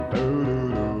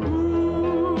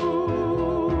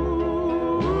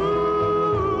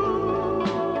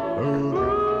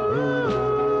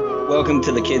welcome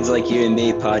to the Kids Like You and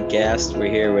Me podcast.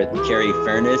 We're here with Carrie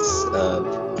Furness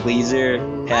of Pleaser,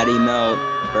 Patty Melt,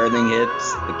 Birthing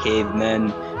Hips, The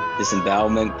Cavemen,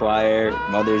 Disembowelment Choir,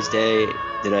 Mother's Day.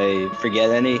 Did I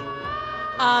forget any?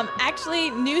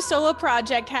 Actually, new solo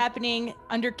project happening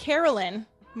under Carolyn,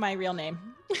 my real name.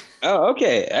 Oh,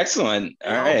 okay. Excellent.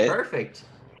 All right. Perfect.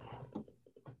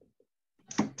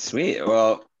 Sweet.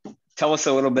 Well, tell us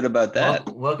a little bit about that.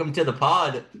 Welcome to the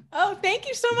pod. Oh, thank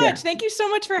you so much. Yeah. Thank you so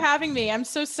much for having me. I'm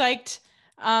so psyched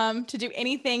to do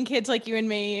anything Kids Like You and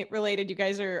Me related. You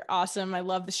guys are awesome. I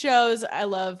love the shows. I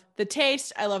love the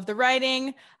taste. I love the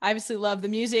writing. I obviously love the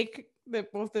music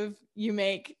that both of you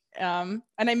make. And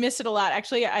I miss it a lot.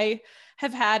 Actually, I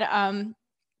have had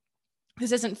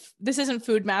this isn't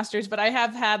Food Masters, but I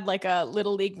have had like a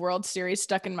Little League World Series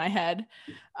stuck in my head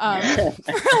for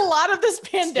a lot of this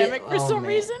pandemic for some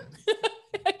reason.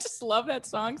 I just love that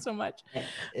song so much.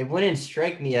 It wouldn't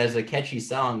strike me as a catchy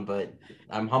song, but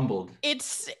I'm humbled.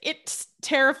 It's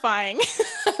terrifying.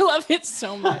 I love it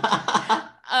so much.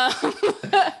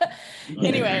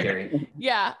 Anyway,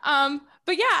 yeah.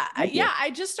 But yeah,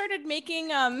 I just started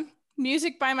making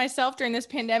music by myself during this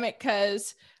pandemic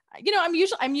because, you know, I'm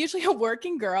usually a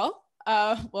working girl.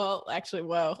 But I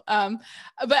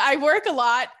work a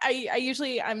lot.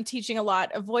 I'm teaching a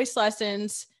lot of voice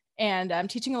lessons and I'm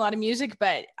teaching a lot of music,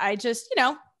 but I just, you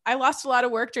know, I lost a lot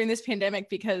of work during this pandemic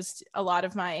because a lot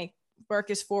of my work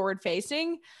is forward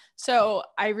facing. So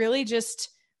I really just,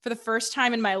 for the first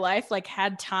time in my life, like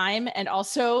had time and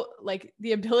also like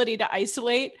the ability to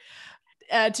isolate,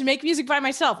 to make music by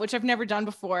myself, which I've never done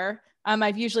before.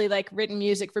 I've usually like written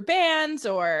music for bands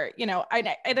or, you know,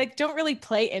 I like don't really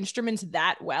play instruments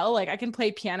that well. Like I can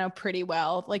play piano pretty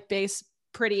well, like bass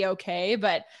pretty okay,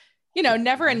 but you know,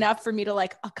 never enough for me to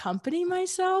like accompany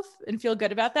myself and feel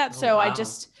good about that. So wow. I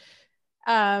just,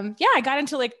 I got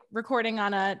into like recording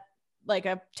on a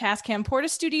Tascam Porta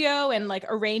studio and like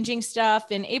arranging stuff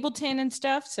in Ableton and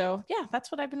stuff. So yeah,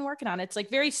 that's what I've been working on. It's like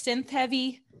very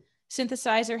synthesizer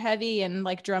heavy and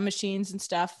like drum machines and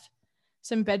stuff.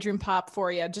 Some bedroom pop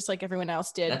for you, just like everyone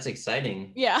else did. That's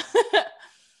exciting. Yeah.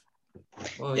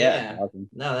 Well, yeah. Awesome.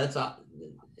 No, that's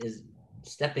is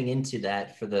stepping into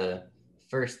that for the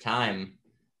first time.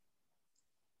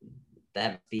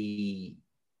 It's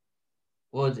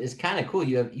kind of cool.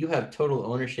 You have total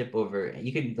ownership over.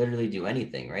 You can literally do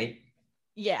anything, right?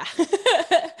 Yeah.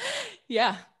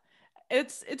 Yeah.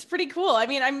 It's pretty cool. I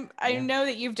mean, I know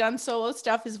that you've done solo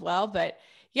stuff as well, but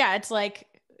yeah, it's like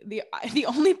the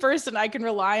only person I can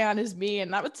rely on is me.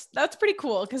 And that's pretty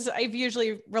cool because I've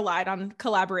usually relied on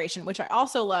collaboration, which I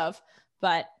also love,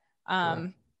 but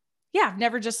I've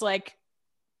never just like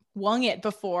wung it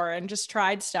before and just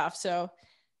tried stuff. So,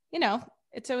 you know,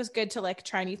 it's always good to like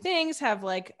try new things, have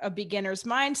like a beginner's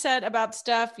mindset about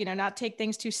stuff, you know, not take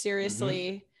things too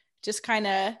seriously, just kind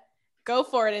of go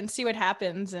for it and see what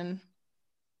happens. And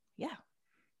yeah.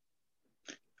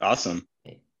 Awesome.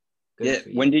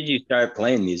 When did you start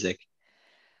playing music?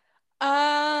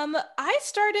 I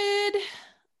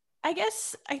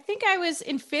think I was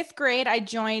in 5th grade. I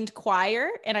joined choir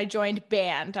and I joined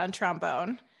band on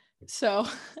trombone. So,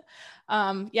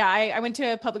 I went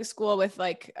to a public school with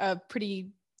like a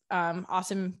pretty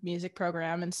awesome music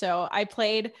program. And so I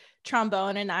played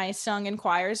trombone and I sung in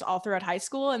choirs all throughout high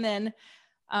school. And then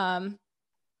I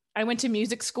went to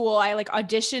music school. I like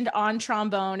auditioned on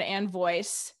trombone and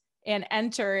voice and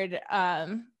entered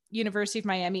University of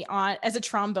Miami as a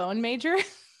trombone major.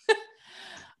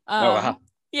 Oh, wow.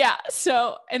 Yeah.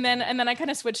 So, and then I kind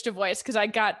of switched to voice because I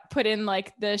got put in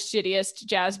like the shittiest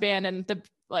jazz band and the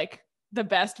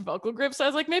best vocal group. So I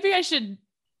was like, maybe I should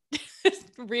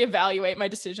reevaluate my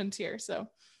decisions here. So,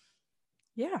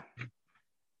 yeah.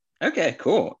 Okay,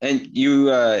 cool. And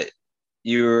you're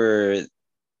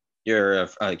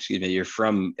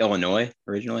from Illinois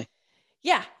originally?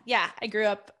 Yeah. I grew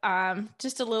up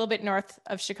just a little bit north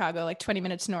of Chicago, like 20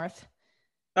 minutes north.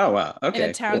 Oh, wow. Okay. In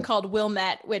a town called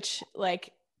Wilmette, which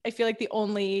like I feel like the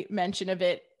only mention of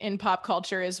it in pop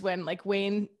culture is when like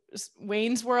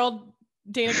Wayne's World,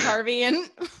 Dana Carvey and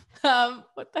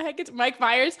what the heck is Mike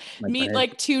Myers meet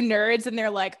like two nerds and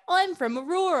they're like, I'm from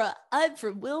Aurora, I'm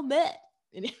from Wilmette.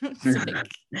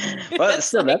 Well,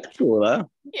 still that's cool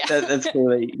though. Yeah. That's cool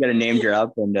that you got a name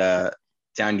drop and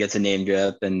town gets a name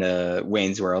drop in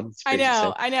Wayne's World. I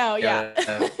know.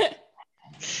 Yeah.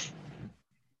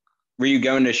 Were you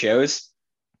going to shows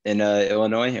in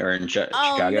Illinois or in Chicago?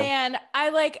 Oh man,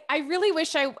 I really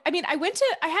wish I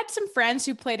had some friends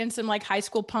who played in some like high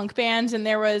school punk bands and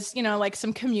there was, you know, like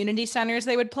some community centers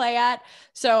they would play at.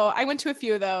 So I went to a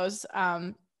few of those.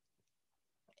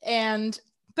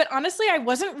 but honestly, I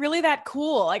wasn't really that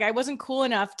cool. Like I wasn't cool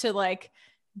enough to like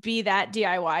be that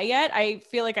DIY yet. I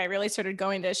feel like I really started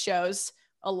going to shows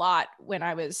a lot when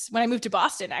I moved to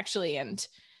Boston actually. And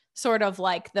sort of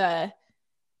like at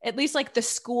least like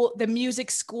the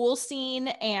music school scene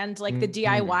and like the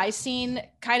DIY scene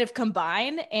kind of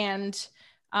combine. And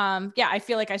I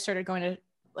feel like I started going to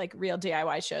like real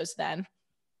DIY shows then.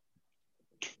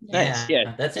 Nice.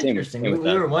 Yeah, that's interesting. We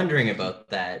were wondering about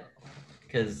that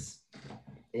because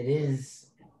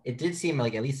it did seem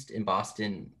like, at least in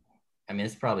Boston, I mean,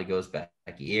 this probably goes back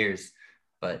years,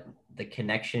 but the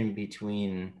connection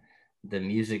between the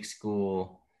music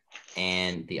school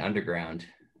and the underground,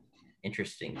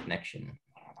 interesting connection.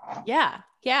 Yeah.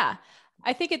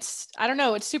 I think it's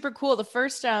super cool. The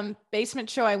first basement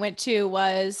show I went to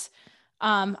was,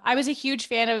 I was a huge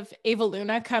fan of Ava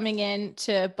Luna coming in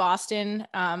to Boston.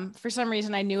 For some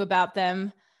reason, I knew about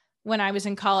them when I was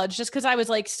in college, just because I was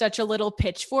like such a little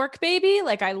Pitchfork baby.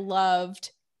 Like I loved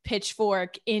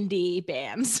Pitchfork indie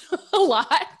bands a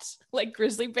lot, like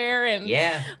Grizzly Bear and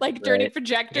like Dirty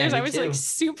Projectors. I was like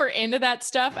super into that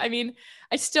stuff. I mean,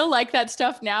 I still like that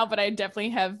stuff now, but I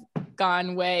definitely have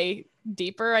gone way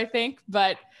deeper, I think.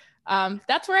 But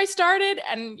that's where I started.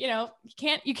 And you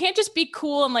can't just be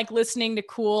cool and like listening to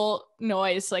cool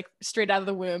noise like straight out of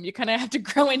the womb. You kind of have to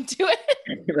grow into it.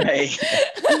 Right.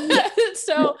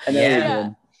 So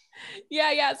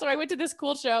yeah. So I went to this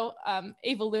cool show.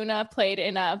 Ava Luna played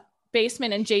in a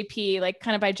basement in JP, like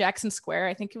kind of by Jackson Square.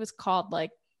 I think it was called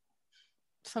like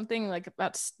something like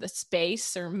about the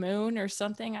space or moon or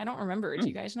something. I don't remember. Do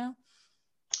you guys know?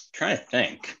 Trying to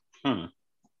think.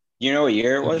 You know what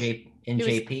year it was?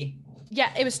 JP?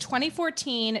 Yeah, it was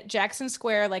 2014, Jackson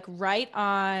Square, like right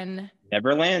on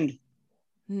Neverland?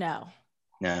 No.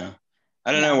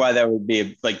 I don't know why that would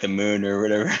be like the moon or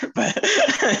whatever, but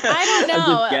I don't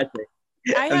know.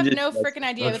 I have no freaking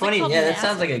idea. It's funny. Yeah, that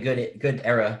sounds like a good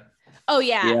era. Oh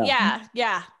yeah.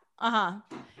 Uh-huh.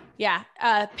 Yeah.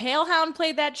 Palehound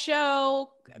played that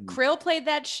show. Krill played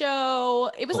that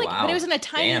show. It was but it was in a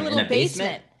tiny little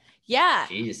basement. Yeah.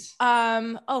 Jeez.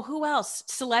 Who else?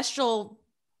 Celestial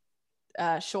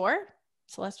Shore.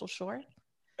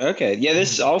 Okay. Yeah,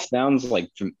 this all sounds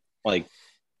like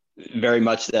very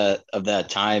much of that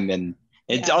time, and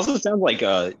it also sounds like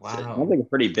sounds like a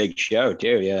pretty big show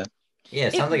too. Yeah. Yeah,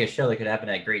 it sounds like a show that could happen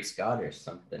at Great Scott or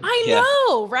something. I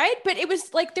know, right? But it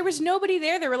was like there was nobody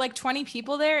there. There were like 20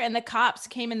 people there, and the cops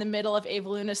came in the middle of Ava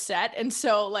Luna's set, and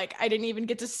so like I didn't even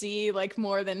get to see like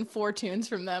more than 4 tunes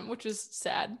from them, which was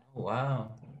sad.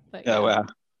 Wow. But, wow.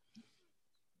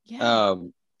 Yeah.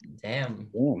 Damn.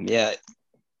 Yeah.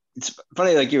 It's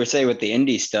funny, like you were saying with the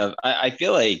indie stuff. I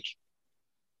feel like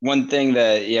one thing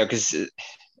that because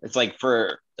it's like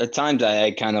for at times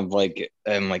I kind of like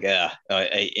I'm like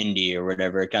indie or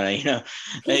whatever kind of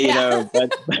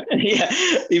but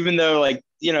even though like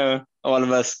a lot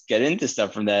of us get into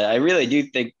stuff from that, I really do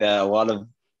think that a lot of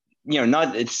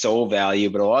not its sole value,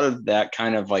 but a lot of that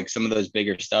kind of like some of those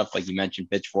bigger stuff like you mentioned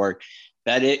Pitchfork,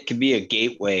 that it could be a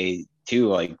gateway to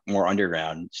like more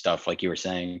underground stuff like you were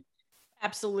saying.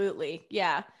 Absolutely.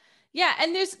 Yeah,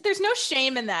 and there's no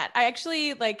shame in that. I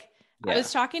actually I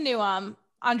was talking to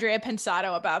Andrea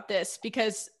Pensato about this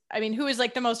because I mean, who is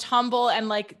like the most humble and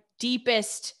like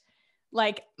deepest,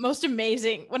 like most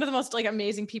amazing, one of the most like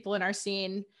amazing people in our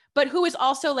scene, but who is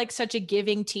also like such a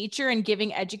giving teacher and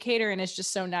giving educator and is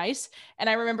just so nice. And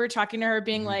I remember talking to her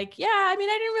being like, I mean,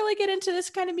 I didn't really get into this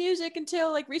kind of music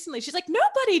until like recently. She's like,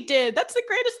 nobody did. That's the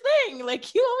greatest thing.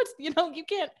 Like you always,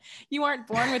 you aren't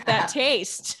born with that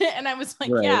taste. And I was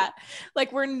like,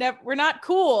 like we're not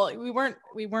cool. We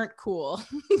weren't cool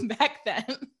back then.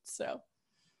 So.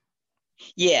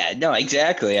 Yeah, no,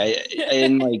 exactly. I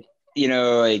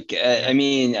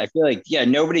mean, I feel like,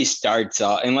 nobody starts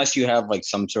off unless you have like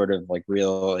some sort of like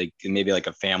real, like maybe like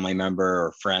a family member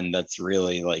or friend that's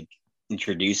really like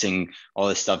introducing all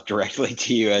this stuff directly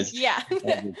to you as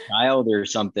a child or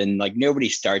something. Like nobody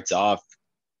starts off,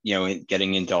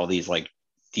 getting into all these like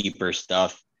deeper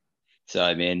stuff. So,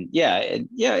 I mean,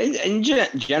 in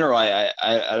general, I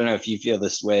don't know if you feel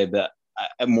this way, but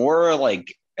I more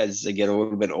like as I get a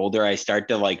little bit older, I start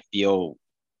to like feel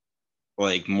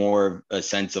like more a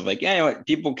sense of like,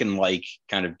 people can like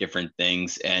kind of different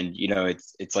things. And,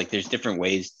 it's like, there's different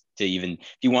ways to even,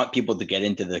 if you want people to get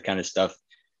into the kind of stuff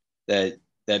that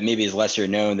maybe is lesser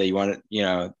known that you want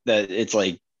to, that it's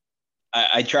like,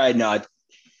 I try not,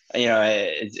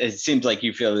 it seems like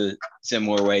you feel a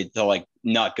similar way to like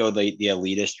not go the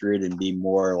elitist route and be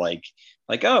more like,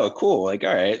 oh, cool. Like,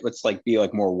 all right, let's like be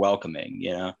like more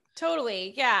welcoming,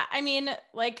 Totally. Yeah. I mean,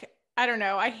 like, I don't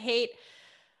know. I hate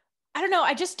I don't know.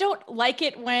 I just don't like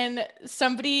it when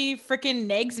somebody freaking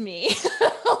nags me.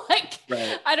 Like,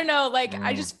 right. I don't know. Like,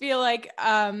 I just feel like,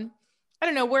 I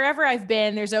don't know, wherever I've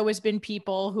been, there's always been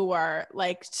people who are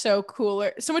like so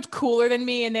much cooler than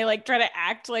me. And they like try to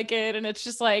act like it. And it's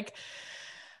just like,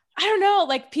 I don't know,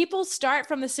 like people start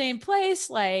from the same place.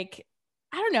 Like,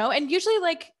 I don't know. And usually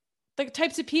like the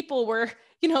types of people where,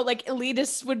 you know, like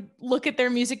elitists would look at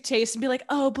their music taste and be like,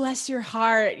 oh, bless your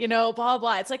heart, you know, blah,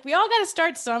 blah. It's like, we all got to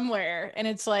start somewhere. And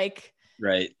it's like,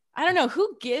 right. I don't know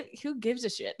who gives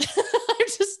a shit. I'm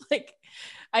just like,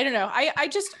 I don't know. I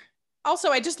just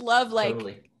love like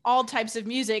totally. All types of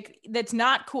music that's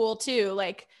not cool too.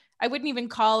 Like I wouldn't even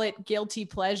call it guilty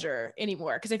pleasure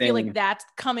anymore. Cause I feel like that's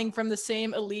coming from the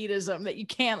same elitism that you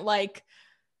can't like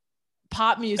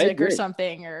pop music or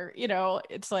something, or, you know,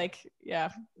 it's like, yeah.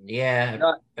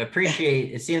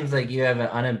 Appreciate, it seems like you have an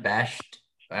unabashed,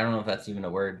 I don't know if that's even a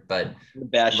word, but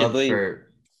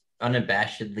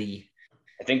unabashedly,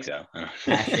 I think so.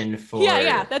 Passion for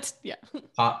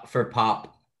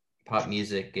pop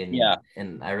music,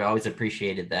 and I always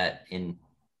appreciated that in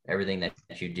everything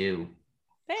that you do.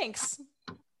 Thanks.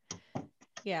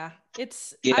 Yeah,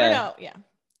 it's I don't know. Yeah,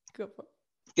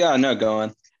 go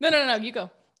on. No, you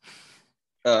go.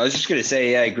 I was just gonna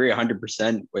say, I agree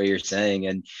 100% what you're saying,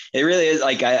 and it really is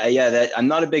like, that I'm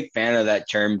not a big fan of that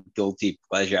term guilty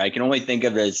pleasure. I can only think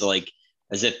of it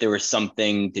as if there was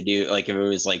something to do, like if it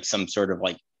was like some sort of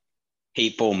like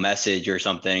hateful message or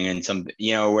something, and some,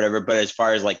 you know, whatever. But as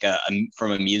far as like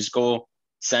from a musical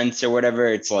sense or whatever,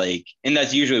 it's like, and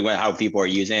that's usually how people are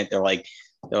using it. They're like,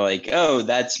 oh,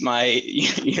 that's my,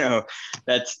 you know,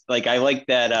 that's like, I like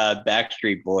that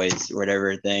Backstreet Boys or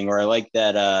whatever thing, or I like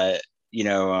that you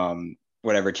know,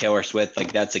 whatever, Taylor Swift,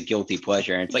 like that's a guilty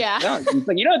pleasure. And it's like, no, it's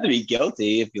like, you don't have to be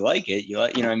guilty if you like it. You know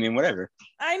what I mean? Whatever.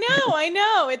 I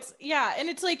know. It's, yeah. And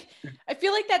it's like, I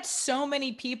feel like that's so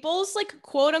many people's like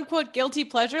quote unquote guilty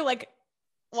pleasure. Like,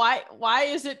 why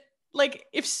is it like,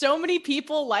 if so many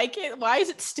people like it, why is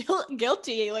it still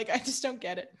guilty? Like, I just don't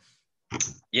get it.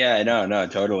 Yeah, no,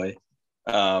 totally.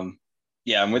 I'm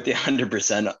with you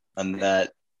 100% on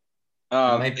that. It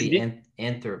might be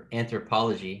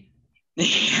anthropology.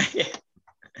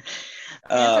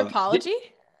 Anthropology?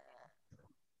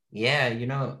 Yeah, you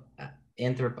know,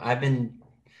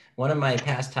 one of my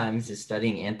pastimes is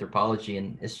studying anthropology,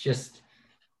 and it's just,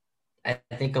 I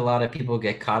think a lot of people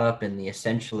get caught up in the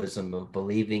essentialism of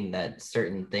believing that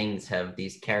certain things have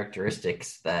these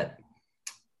characteristics that,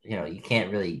 you know, you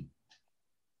can't really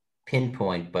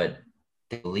pinpoint, but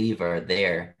they believe are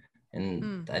there.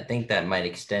 And I think that might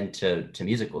extend to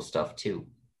musical stuff too.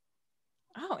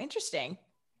 Oh, interesting.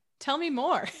 Tell me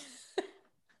more.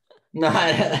 No,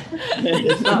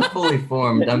 it's not fully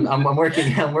formed. I'm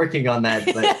working on that.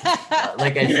 But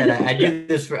like I said,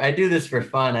 I do this for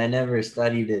fun. I never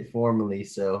studied it formally,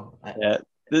 so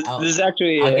this is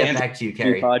actually I'll get back to you,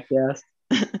 Carrie. Podcast.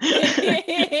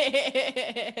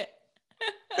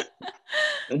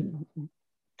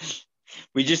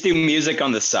 We just do music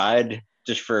on the side,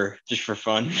 just for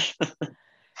fun.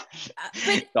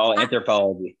 It's all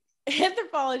anthropology.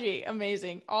 Anthropology,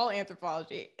 amazing. All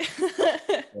anthropology.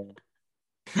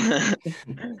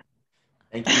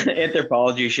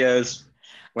 Anthropology shows.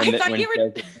 I thought you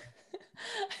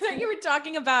were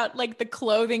talking about like the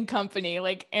clothing company,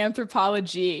 like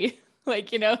Anthropologie,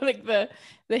 like, you know, like the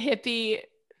hippie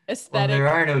aesthetic. Well, there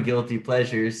are no guilty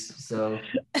pleasures, so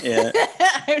yeah.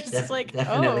 I was just like,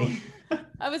 definitely. Oh.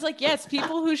 I was like, yes,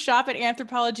 people who shop at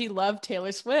Anthropologie love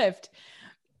Taylor Swift.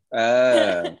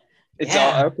 It's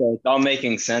all okay. It's all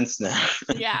making sense now.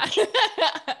 Yeah.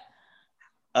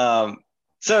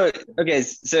 So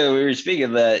we were speaking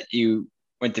of that. You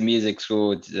went to music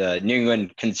school at New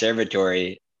England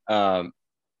Conservatory. I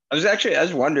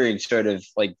was wondering sort of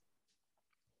like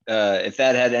if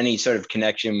that had any sort of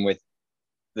connection with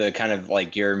the kind of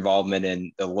like your involvement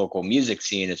in the local music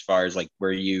scene, as far as like,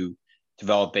 were you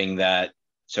developing that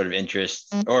sort of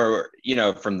interest, or, you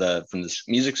know, from the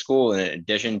music school in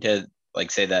addition to, like,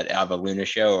 say, that Ava Luna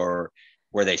show, or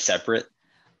were they separate?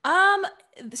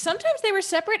 Sometimes they were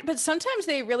separate, but sometimes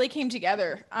they really came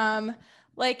together.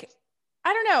 Like,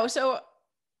 I don't know. So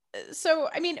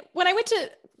I mean, when I went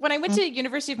to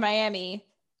University of Miami,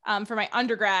 for my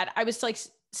undergrad, I was like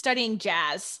studying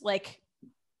jazz, like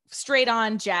straight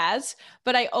on jazz,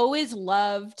 but I always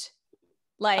loved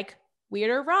like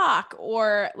weirder rock,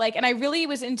 or like, and I really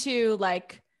was into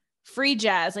like free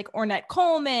jazz, like Ornette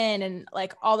Coleman and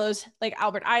like all those, like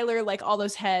Albert Ayler, like all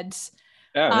those heads.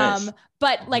 Oh, nice.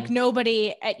 But like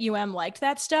nobody at UM liked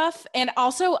that stuff. And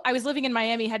also I was living in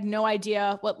Miami, had no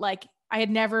idea what, like, I had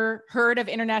never heard of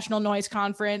International Noise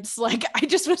Conference. Like, I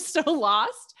just was so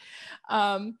lost.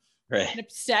 Right. And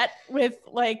upset with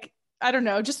like, I don't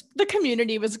know, just the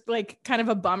community was like kind of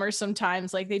a bummer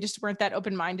sometimes. Like they just weren't that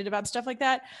open-minded about stuff like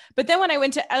that. But then when I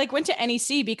went to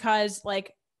NEC because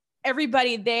like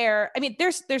everybody there, I mean,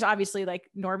 there's obviously like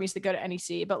normies that go to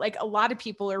NEC, but like a lot of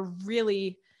people are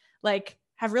really like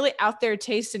have really out there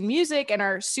taste in music and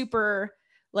are super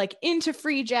like into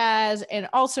free jazz and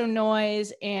also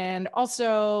noise and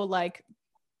also like,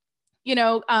 you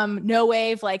know, no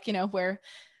wave, like, you know, where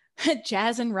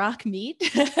jazz and rock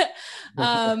meet.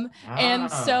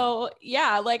 And so,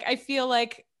 yeah, like, I feel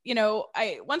like, you know,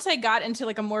 once I got into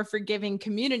like a more forgiving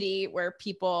community where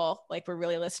people like were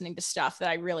really listening to stuff that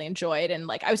I really enjoyed. And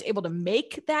like, I was able to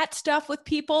make that stuff with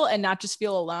people and not just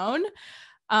feel alone.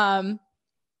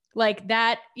 Like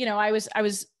that, you know, I was,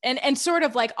 and sort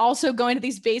of like also going to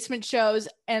these basement shows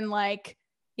and like,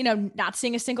 you know, not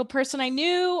seeing a single person I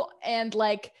knew. And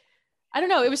like, I don't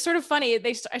know, it was sort of funny.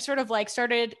 I sort of like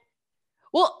started,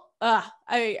 well,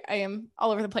 I am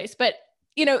all over the place, but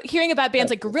you know, hearing about bands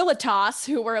like Gorilla Toss,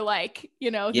 who were like,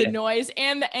 you know, the noise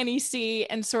and the NEC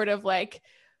and sort of like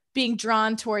being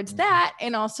drawn towards that.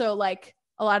 And also like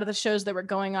a lot of the shows that were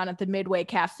going on at the Midway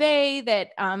Cafe that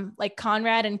like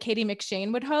Conrad and Katie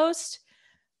McShane would host.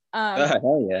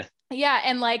 Hell yeah. Yeah.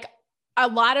 And like a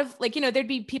lot of like, you know, there'd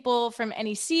be people from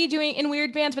NEC doing in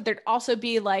weird bands, but there'd also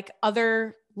be like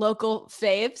other local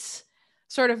faves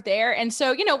sort of there. And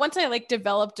so, you know, once I like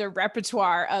developed a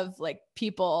repertoire of like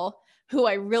people who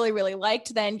I really, really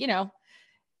liked, then, you know,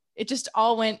 it just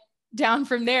all went down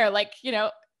from there. Like, you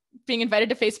know, being invited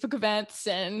to Facebook events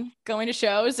and going to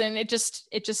shows. And it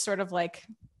just sort of like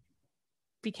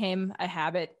became a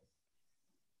habit.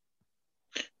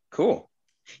 Cool.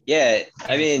 Yeah.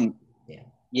 I mean,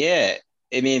 I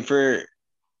mean, for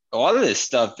a lot of this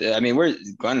stuff, I mean,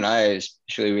 Glenn and I,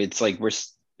 especially, it's like,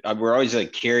 we're always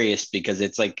like curious because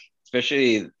it's like,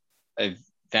 especially I've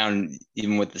found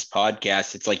even with this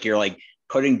podcast, it's like, you're like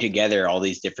putting together all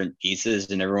these different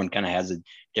pieces and everyone kind of has a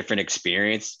different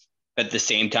experience. But at the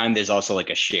same time, there's also like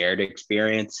a shared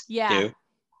experience too.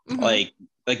 Mm-hmm. Like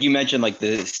you mentioned, like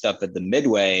the stuff at the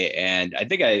Midway, and I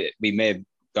think we may have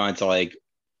gone to like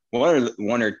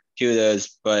one or two of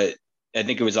those, but I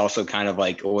think it was also kind of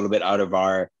like a little bit out of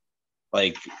our,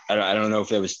 like, I don't know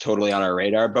if it was totally on our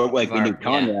radar, but like we knew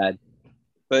Conrad,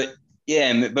 but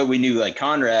we knew like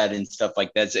Conrad and stuff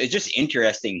like that. So it's just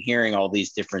interesting hearing all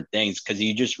these different things because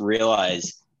you just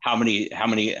realize how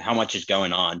much is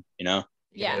going on, you know?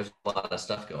 Yeah, there's a lot of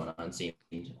stuff going on.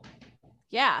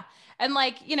 Yeah. And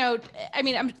like, you know, I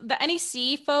mean, the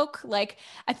NEC folk, like,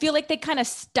 I feel like they kind of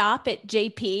stop at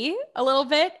JP a little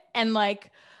bit. And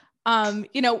like,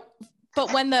 you know,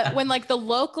 but when like the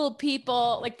local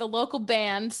people, like the local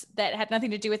bands that had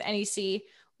nothing to do with NEC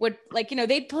would like, you know,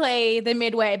 they'd play the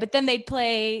Midway, but then they'd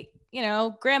play, you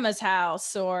know, Grandma's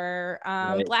House or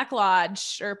Black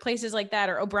Lodge or places like that,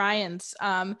 or O'Brien's.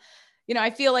 You know,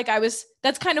 I feel like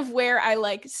that's kind of where I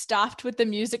like stopped with the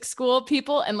music school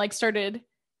people and like started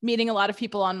meeting a lot of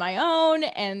people on my own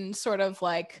and sort of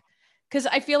like, because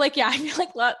I feel like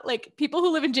like people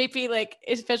who live in JP, like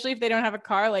especially if they don't have a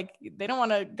car, like they don't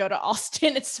want to go to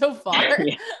Austin. It's so far.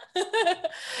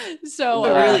 So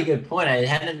that's a really good point. I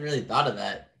hadn't really thought of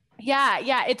that.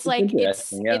 Yeah, it's like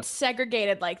it's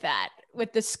segregated like that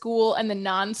with the school and the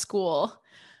non-school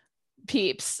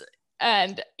peeps.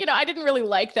 And, you know, I didn't really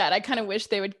like that. I kind of wish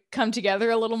they would come together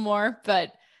a little more,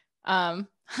 but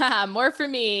more for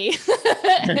me.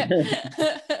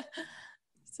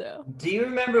 So, do you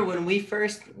remember when we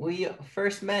first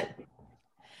met?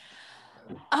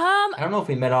 I don't know if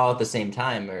we met all at the same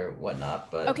time or whatnot,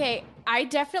 but okay, I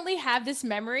definitely have this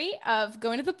memory of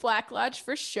going to the Black Lodge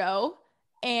for show,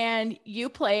 and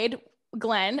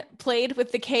Glenn played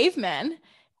with the Cavemen,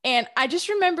 and I just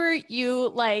remember you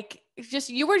like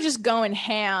you were just going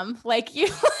ham. Like you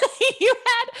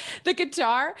had the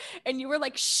guitar and you were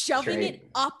like shoving it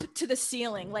up to the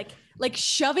ceiling, like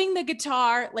shoving the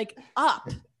guitar like up.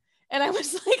 And I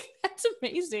was like, that's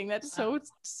amazing. That's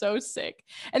so sick.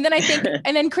 And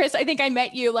then Chris, I think I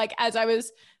met you like as I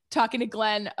was talking to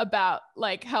Glenn about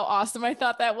like how awesome I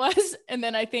thought that was. And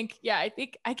then I think I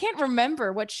can't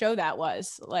remember what show that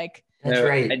was. Like, that's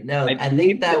right. I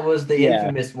think that was the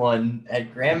infamous one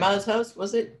at Grandma's House,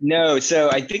 was it? No, so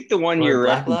I think the one you're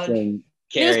referencing,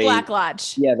 Carrie, it was Black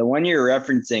Lodge. Yeah, the one you're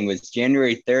referencing was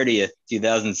January 30th,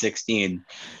 2016.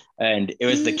 And it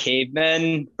was the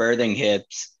Cavemen, Birthing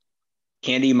Hips,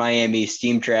 Candy Miami,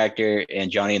 Steam Tractor,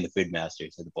 and Johnny and the Food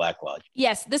Masters at the Black Lodge.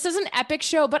 Yes, this is an epic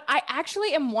show, but I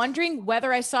actually am wondering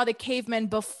whether I saw the Cavemen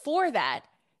before that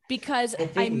because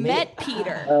I met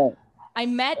Peter. I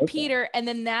met Peter, and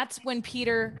then that's when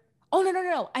Peter. Oh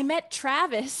no! I met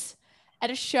Travis at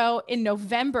a show in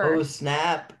November. Oh,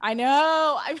 snap. I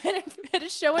know. I'm at a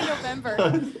show in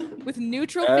November with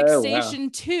Neutral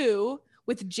Fixation 2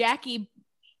 with Jackie,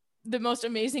 the most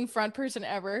amazing front person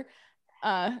ever.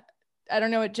 I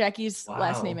don't know what Jackie's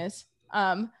last name is.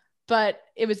 But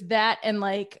it was that and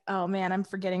like, oh man, I'm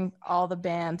forgetting all the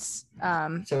bands.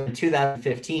 So in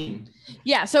 2015.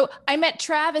 Yeah. So I met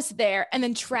Travis there, and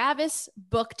then Travis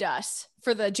booked us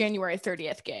for the January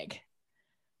 30th gig.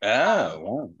 Oh,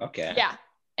 wow. Okay. Yeah.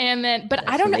 And then, but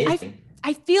that's I don't know.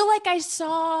 I feel like I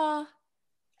saw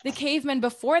the Cavemen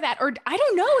before that, or I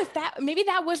don't know if maybe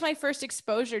that was my first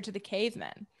exposure to the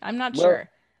Cavemen. I'm not sure.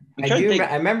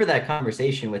 I remember that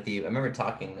conversation with you. I remember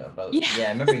talking about, I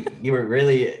remember you were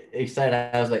really excited.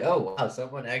 I was like, oh, wow,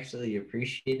 someone actually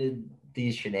appreciated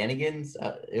these shenanigans.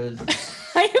 It was,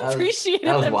 I appreciated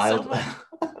that was them wild. So much.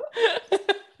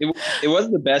 It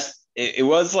was the best. It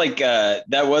was like,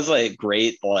 that was like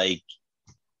great, like,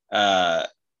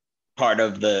 part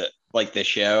of the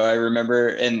show, I remember,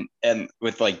 and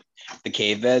with like the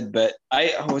Cavemen. But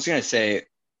I was gonna say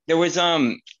there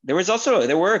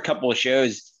were a couple of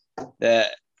shows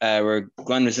that where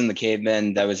Glenn was in the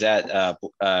Cavemen that was at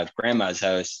Grandma's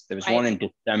house. There was one in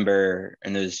December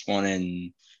and there was one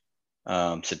in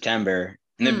September,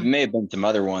 and there may have been some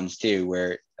other ones too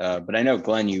where but I know,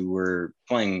 Glenn, you were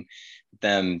playing with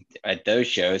them at those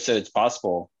shows, so it's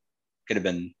possible could have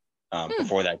been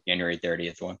before that January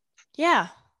 30th one. Yeah.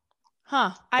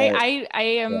 Huh. I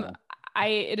am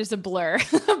it is a blur,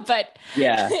 but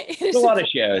yeah, it's a lot of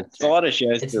shows. It's a lot of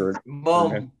shows.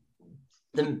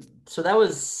 So that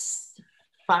was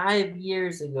 5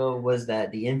 years ago. Was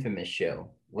that the Infamous show?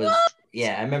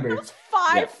 Yeah, I remember. That was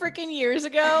 5 freaking years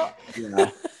ago. Yeah.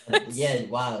 Yeah.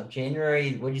 Wow.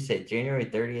 January. What'd you say? January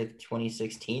 30th,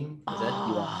 2016.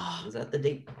 Was that the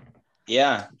date?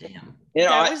 Yeah. Damn. You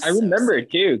know, I remember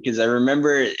it too, because I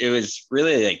remember it was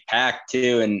really like packed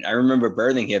too, and I remember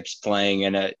Birthing Hips playing,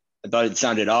 and I thought it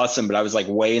sounded awesome, but I was like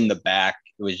way in the back.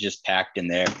 It was just packed in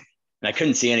there, and I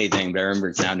couldn't see anything, but I remember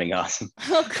it sounding awesome.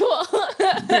 Oh, cool.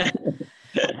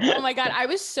 Oh my God, I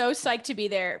was so psyched to be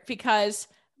there because,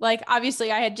 like,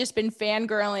 obviously I had just been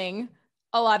fangirling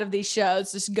a lot of these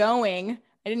shows, just going.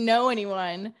 I didn't know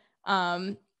anyone,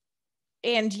 and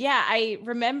yeah, I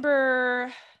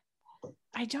remember.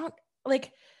 I don't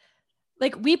like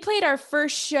we played our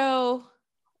first show,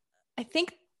 I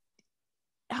think.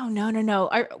 Oh, no.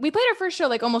 We played our first show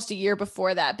like almost a year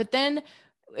before that, but then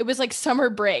it was like summer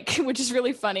break, which is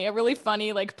really funny. A really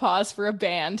funny like pause for a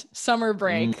band, summer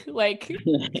break, like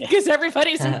because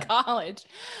everybody's in college.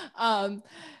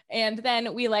 And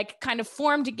then we like kind of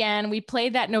formed again. We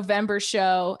played that November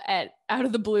show at Out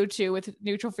of the Blue 2 with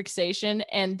Neutral Fixation.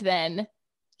 And then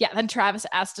Travis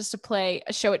asked us to play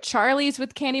a show at Charlie's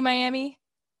with Candy Miami,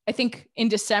 I think in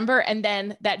December, and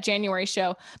then that January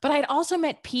show. But I'd also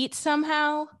met Pete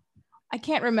somehow. I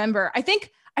can't remember. I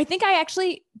think I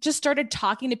actually just started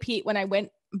talking to Pete when I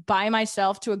went by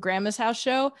myself to a Grandma's house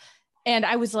show. And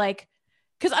I was like,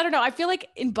 because I don't know, I feel like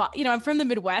I'm from the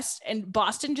Midwest, and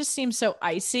Boston just seems so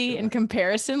icy in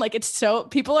comparison. Like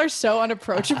people are so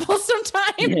unapproachable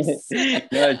sometimes.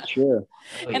 Yeah, true.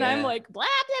 And I'm like, blah,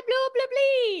 blah, blah, blah,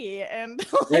 blah. And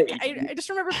like, I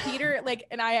just remember Peter, like,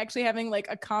 and I actually having like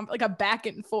a back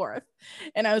and forth.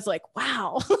 And I was like,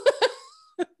 wow,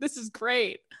 this is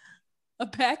great. A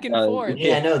back and forth.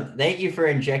 Yeah, no, thank you for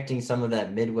injecting some of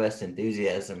that Midwest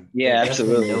enthusiasm. Yeah,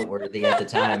 absolutely. Noteworthy at the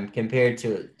time compared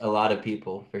to a lot of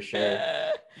people, for sure.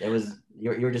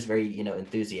 You're just very,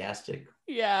 enthusiastic.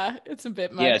 Yeah, it's a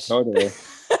bit much. Yeah, totally.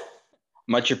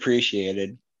 Much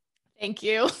appreciated. Thank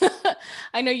you.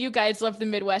 I know you guys love the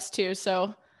Midwest too,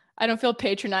 so I don't feel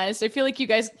patronized. I feel like you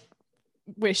guys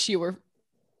wish you were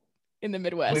in the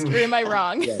Midwest. Or am I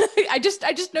wrong? Yeah. I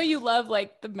just know you love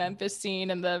like the Memphis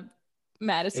scene and the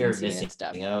Madison scene and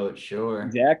stuff. Oh, sure.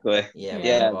 Exactly.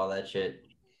 Yeah. All that shit.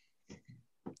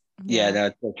 Yeah,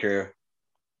 that's so true.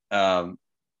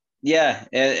 Yeah,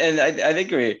 and I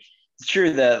think it's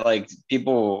true that like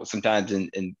people sometimes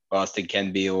in Boston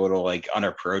can be a little like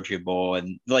unapproachable,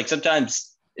 and like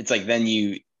sometimes it's like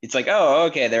it's like, oh,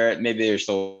 okay, they're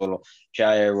still a little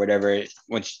shy or whatever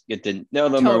once you get to know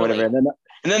them or whatever,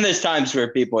 and then there's times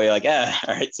where people are like, all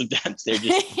right, sometimes they're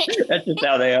just that's just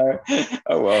how they are.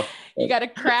 Oh well, you got to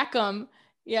crack them.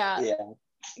 Yeah,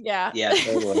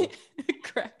 totally.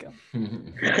 Crack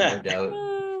them. No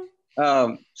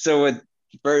doubt. So with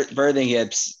Birthing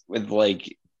Hips, with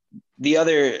like the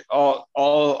other all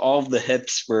of the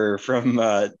hips were from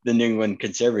the New England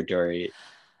Conservatory,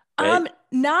 right?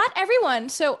 Not everyone.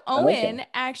 So Owen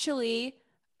actually,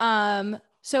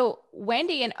 so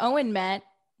Wendy and Owen met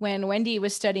when Wendy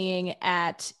was studying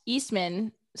at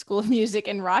Eastman School of Music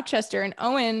in Rochester, and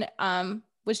Owen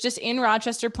was just in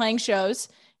Rochester playing shows,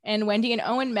 and Wendy and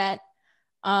Owen met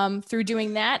through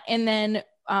doing that. And then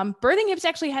Birthing Hips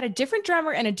actually had a different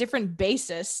drummer and a different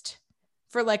bassist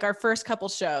for like our first couple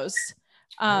shows.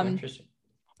 Interesting.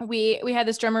 We had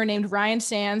this drummer named Ryan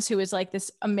Sands, who is like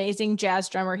this amazing jazz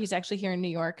drummer. He's actually here in New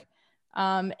York.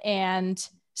 And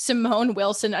Simone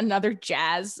Wilson, another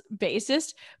jazz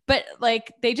bassist, but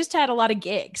like they just had a lot of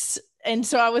gigs. And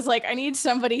so I was like, I need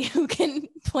somebody who can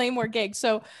play more gigs.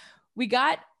 So we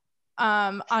got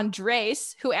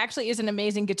Andres, who actually is an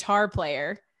amazing guitar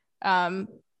player,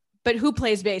 but who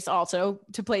plays bass also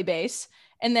to play bass.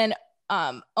 And then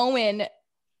Owen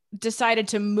decided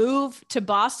to move to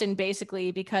Boston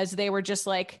basically because they were just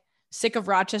like sick of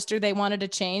Rochester. They wanted to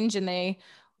change and they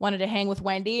wanted to hang with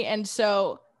Wendy. And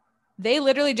so they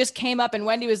literally just came up and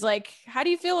Wendy was like, how do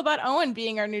you feel about Owen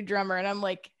being our new drummer? And I'm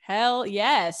like, hell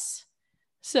yes.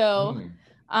 So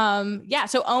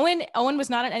so Owen was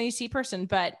not an NEC person,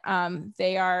 but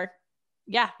they are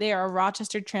a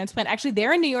Rochester transplant. Actually,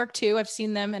 they're in New York too. I've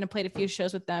seen them and I played a few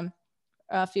shows with them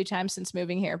a few times since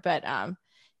moving here. But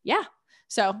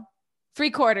so three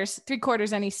quarters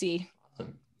NEC.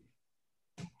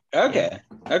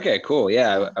 Okay, cool.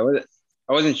 Yeah,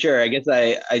 I wasn't sure. I guess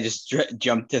I just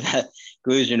jumped to that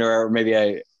conclusion, or maybe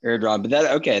I heard wrong. But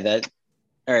all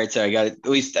right. So I got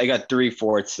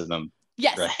 3/4 of them.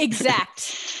 Yes, right.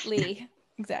 Exactly.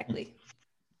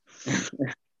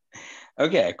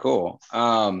 Okay, cool.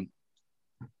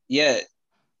 Yeah.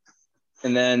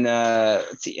 And then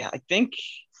let's see. I think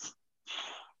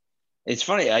it's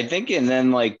funny. I think, and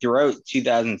then like throughout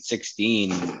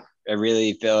 2016, I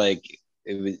really feel like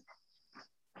I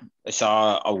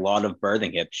saw a lot of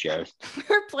Birthing Hips shows. We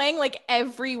were playing like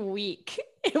every week.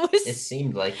 It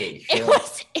seemed like it.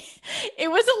 It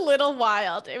was a little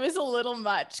wild. It was a little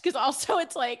much because also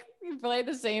it's like we play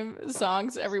the same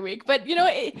songs every week. But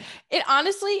it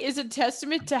honestly is a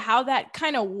testament to how that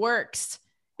kind of works.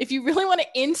 If you really want to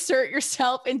insert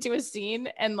yourself into a scene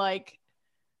and like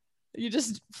you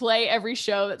just play every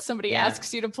show that somebody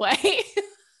asks you to play.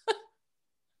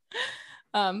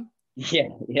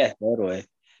 Yeah, totally.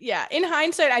 Yeah, in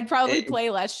hindsight, I'd probably play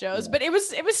less shows, but it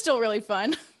was still really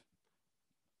fun.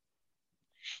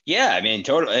 Yeah, I mean,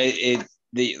 totally.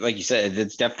 Like you said,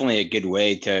 it's definitely a good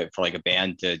way for like a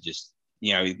band to just,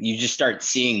 you just start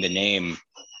seeing the name,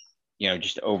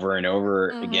 just over and over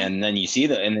again. And then you see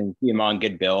them on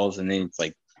good bills, and then it's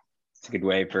a good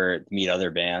way to meet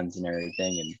other bands and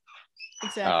everything. And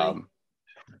exactly.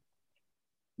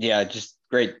 Just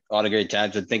a lot of great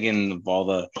times. I'm thinking of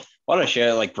a lot of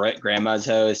shit like Grandma's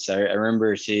House. I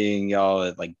remember seeing y'all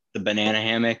at like the Banana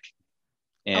Hammock.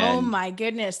 And oh my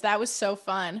goodness, that was so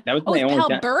fun. That was my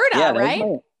only Alberta,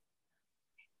 right?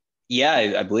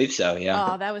 I believe so.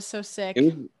 Yeah. Oh, that was so sick. It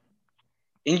was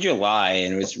in July,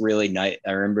 and it was really nice.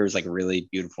 I remember it was like a really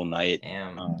beautiful night.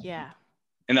 Yeah.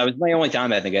 And that was my only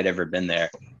time I think I'd ever been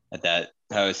there at that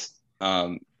house,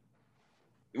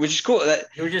 which is cool. That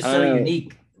it was just so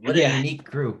unique. What a unique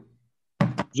crew.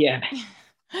 Yeah.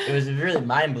 It was really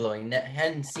mind blowing. I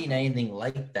hadn't seen anything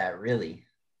like that, really.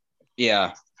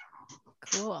 Yeah.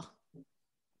 Cool.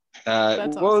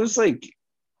 Awesome. Well, it was like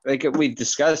we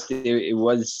discussed, it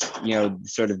was,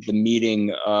 sort of the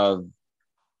meeting of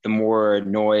the more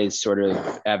noise sort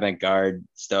of avant-garde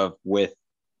stuff with,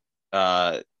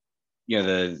 the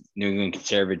New England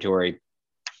Conservatory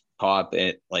pop,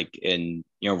 and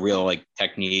real like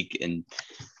technique and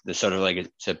the sort of like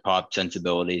it's pop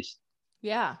sensibilities.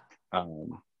 Yeah.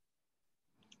 Do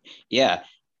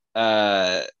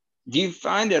you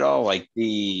find at all like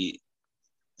the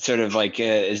sort of like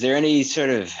is there any sort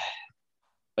of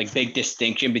like big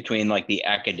distinction between like the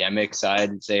academic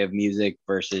side, say, of music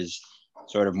versus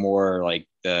sort of more like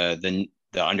the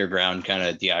underground kind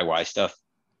of DIY stuff?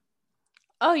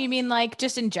 Oh, you mean like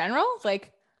just in general?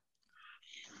 Like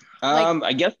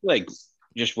I guess like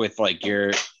just with like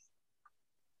I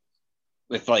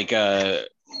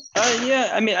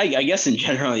mean, I guess in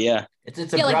general, yeah. It's a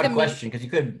broad question because you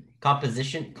could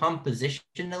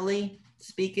compositionally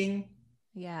speaking.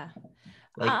 Yeah.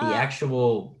 Like the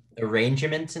actual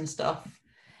arrangements and stuff.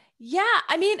 Yeah,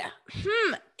 I mean,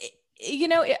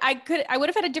 I would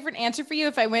have had a different answer for you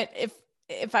if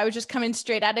I was just coming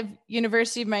straight out of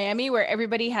University of Miami, where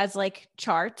everybody has like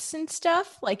charts and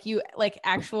stuff, like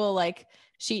actual like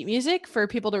sheet music for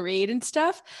people to read and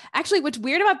stuff. Actually, what's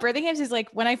weird about Birthing Hips is like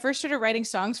when I first started writing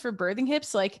songs for Birthing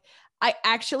Hips, like I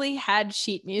actually had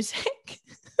sheet music.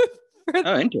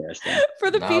 Interesting.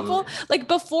 For the people, like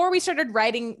before we started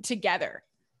writing together,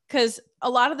 because a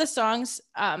lot of the songs,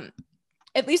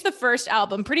 at least the first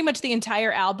album, pretty much the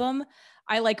entire album,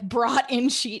 I like brought in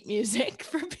sheet music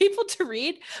for people to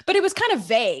read, but it was kind of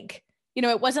vague. You know,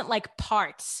 it wasn't like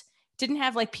parts. It didn't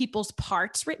have like people's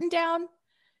parts written down.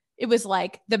 It was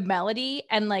like the melody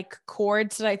and like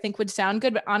chords that I think would sound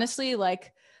good. But honestly,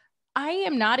 like I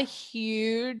am not a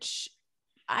huge,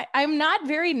 I'm not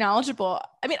very knowledgeable.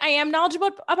 I mean, I am knowledgeable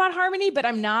about harmony, but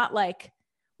I'm not like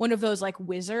one of those like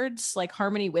wizards, like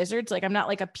harmony wizards. Like I'm not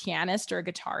like a pianist or a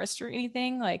guitarist or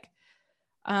anything. Like,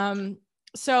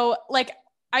 so like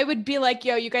I would be like,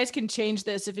 yo, you guys can change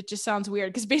this if it just sounds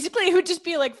weird. Cause basically it would just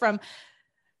be like from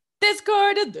this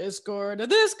chord to this chord to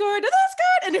this chord to this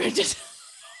chord. And it would just,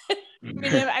 I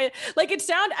mean,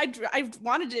 I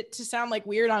wanted it to sound like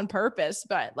weird on purpose,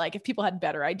 but like if people had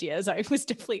better ideas, I was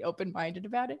definitely open-minded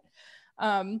about it.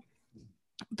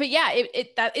 But yeah,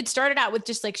 it started out with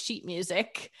just like sheet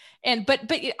music, and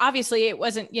but obviously it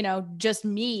wasn't, you know, just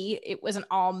me. It wasn't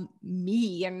all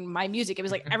me and my music. It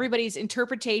was like everybody's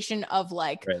interpretation of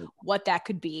like what that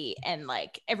could be, and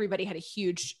like everybody had a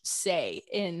huge say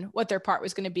in what their part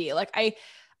was going to be. Like I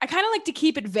kind of like to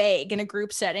keep it vague in a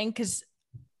group setting, because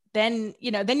then, you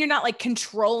know, then you're not like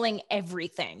controlling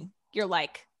everything. You're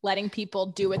like letting people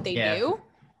do what they do.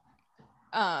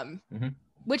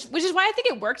 Which is why I think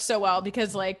it worked so well,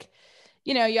 because like,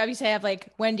 you know, you obviously have like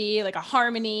Wendy, like a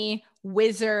harmony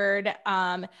wizard,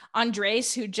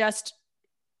 Andres, who just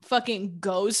fucking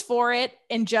goes for it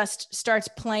and just starts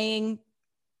playing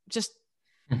just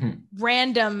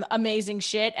random amazing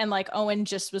shit. And like Owen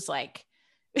just was like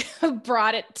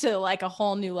brought it to like a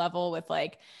whole new level with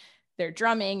like their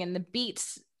drumming and the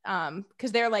beats,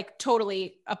 because they're like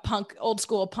totally a punk, old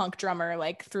school punk drummer,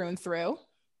 like through and through.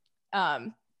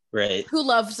 Right. Who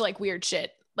loves like weird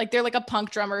shit. Like they're like a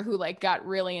punk drummer who like got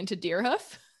really into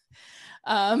Deerhoof.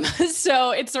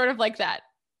 So it's sort of like that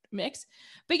mix.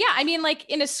 But yeah, I mean, like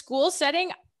in a school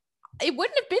setting, it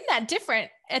wouldn't have been that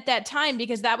different at that time,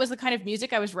 because that was the kind of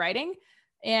music I was writing.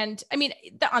 And I mean,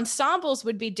 the ensembles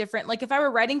would be different. Like if I were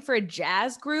writing for a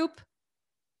jazz group,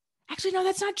 actually, no,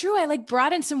 that's not true. I like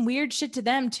brought in some weird shit to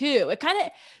them too. It kind of,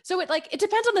 so it like, it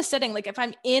depends on the setting. Like if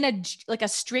I'm in a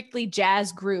strictly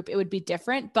jazz group, it would be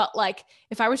different. But like,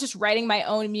 if I was just writing my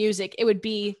own music, it would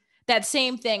be that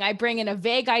same thing. I bring in a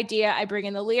vague idea. I bring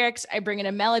in the lyrics, I bring in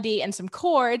a melody and some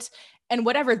chords, and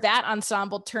whatever that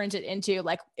ensemble turns it into.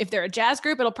 Like if they're a jazz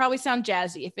group, it'll probably sound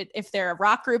jazzy. If they're a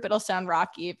rock group, it'll sound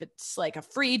rocky. If it's like a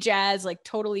free jazz, like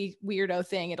totally weirdo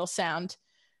thing, it'll sound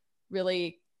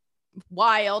really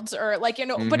wild, or like, you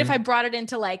know, but if I brought it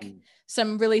into like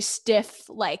some really stiff,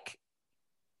 like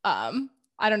I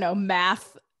don't know,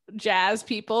 math jazz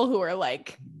people who are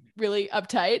like really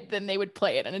uptight, then they would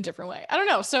play it in a different way. I don't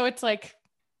know. So it's like,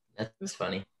 that's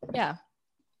funny. Yeah.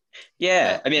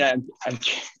 I mean,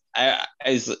 I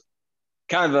was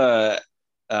kind of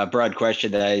a broad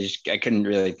question that I couldn't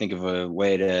really think of a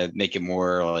way to make it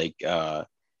more like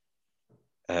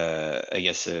I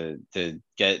guess to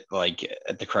get like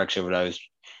at the crux of what I was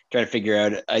trying to figure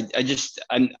out. Because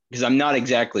I'm not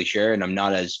exactly sure, and I'm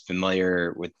not as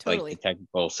familiar with like the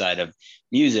technical side of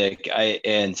music.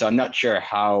 And so I'm not sure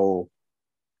how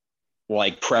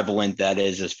like prevalent that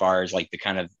is as far as like the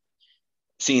kind of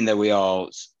scene that we all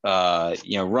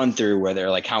you know, run through, whether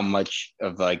like how much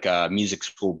of like a music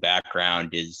school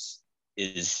background is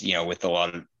you know, with a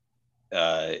lot of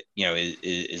you know,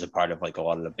 is a part of like a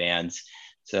lot of the bands.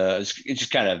 So it's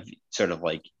just kind of sort of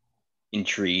like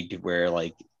intrigued where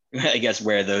like I guess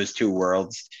where those two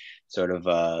worlds sort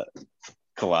of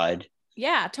collide.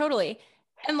 Yeah, totally.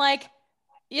 And like,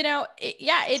 you know,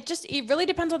 it really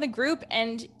depends on the group.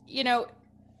 And, you know,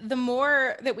 the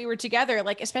more that we were together,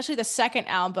 like especially the second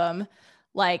album,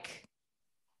 like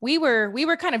we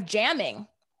were kind of jamming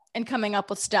and coming up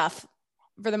with stuff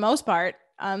for the most part.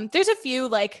 There's a few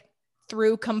like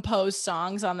through composed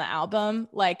songs on the album,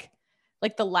 like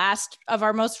the last of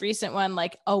our most recent one,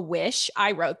 like A Wish,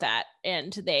 I wrote that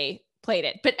and they played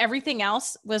it, but everything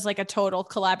else was like a total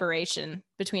collaboration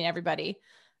between everybody.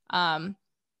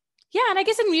 Yeah. And I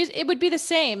guess in music, it would be the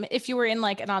same if you were in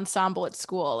like an ensemble at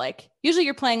school. Like usually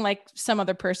you're playing like some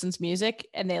other person's music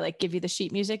and they like give you the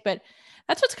sheet music, but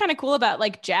that's what's kind of cool about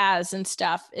like jazz and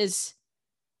stuff is,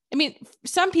 I mean,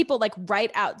 some people like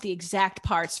write out the exact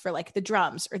parts for like the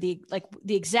drums or the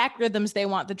exact rhythms they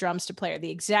want the drums to play, or the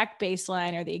exact bass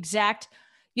line, or the exact,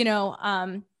 you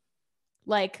know,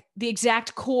 like the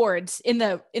exact chords in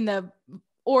the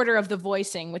order of the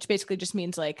voicing, which basically just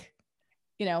means like,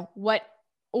 you know, what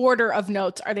order of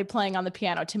notes are they playing on the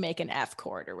piano to make an F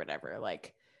chord or whatever,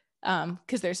 like,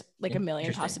 because there's like a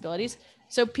million possibilities.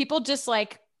 So people just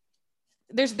like,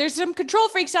 there's some control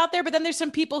freaks out there, but then there's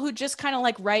some people who just kind of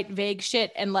like write vague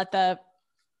shit and let the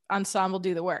ensemble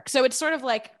do the work. So it's sort of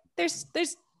like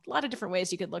there's a lot of different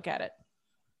ways you could look at it.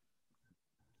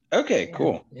 Okay,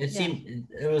 cool.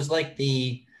 It was like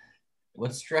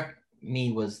what struck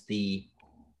me was the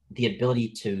ability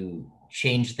to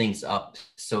change things up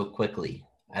so quickly.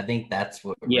 I think that's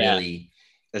what really,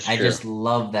 I just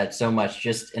love that so much.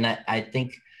 And I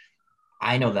think,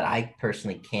 I know that I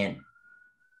personally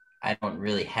I don't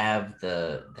really have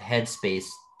the headspace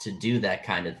to do that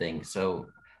kind of thing. So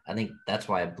I think that's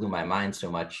why it blew my mind so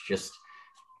much. Just,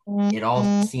 it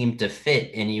all seemed to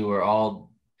fit, and you were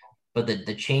all, but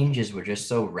the changes were just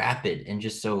so rapid and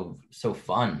just so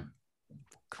fun.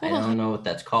 Cool. I don't know what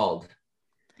that's called.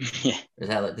 Yeah.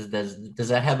 Does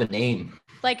that have a name?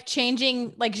 Like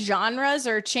changing like genres,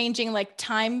 or changing like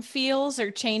time feels,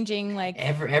 or changing like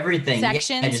everything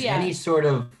sections. Any sort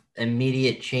of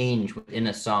immediate change in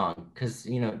a song, because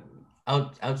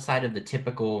outside of the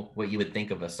typical what you would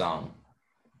think of a song.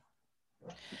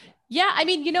 Yeah, I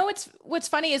mean, what's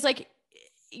funny is like,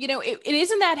 it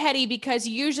isn't that heady, because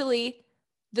usually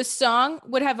the song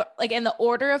would have like, in the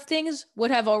order of things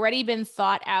would have already been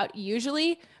thought out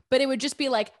usually, but it would just be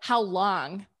like, how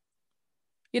long?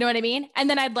 You know what I mean? And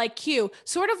then I'd like cue,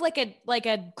 sort of like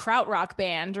a krautrock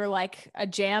band, or like a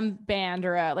jam band,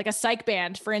 or like a psych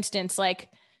band, for instance. Like,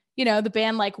 the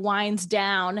band like winds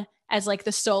down as like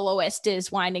the soloist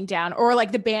is winding down, or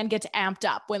like the band gets amped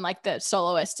up when like the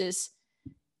soloist is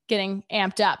getting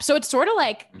amped up. So it's sort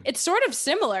of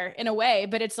similar in a way,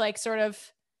 but it's like sort of,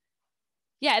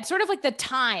 it's sort of like the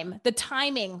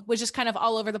timing was just kind of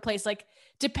all over the place. Like,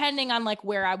 depending on like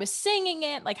where I was singing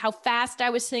it, like how fast I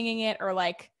was singing it, or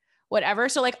like whatever.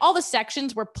 So like all the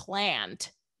sections were planned,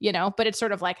 but it's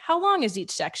sort of like, how long is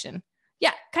each section?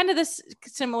 Yeah. Kind of this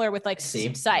similar with like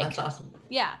psych. That's awesome.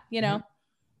 Yeah. Mm-hmm.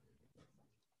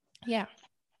 Yeah.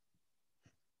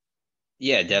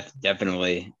 Yeah,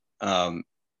 definitely.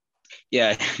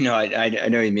 Yeah, no, I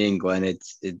know what you mean, Glenn.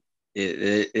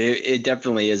 It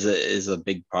definitely is a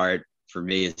big part for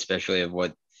me, especially of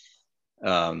what,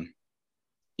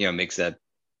 makes that,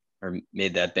 or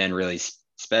made that band really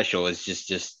special, is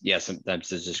just sometimes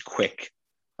there's just quick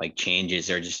like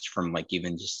changes, or just from like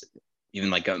even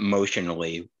like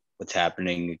emotionally what's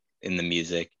happening in the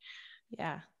music.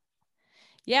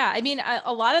 Yeah, I mean,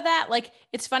 a lot of that, like,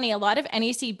 it's funny, a lot of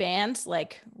NEC bands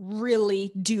like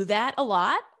really do that a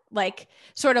lot, like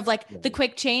sort of like the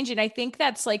quick change. And I think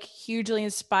that's like hugely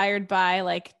inspired by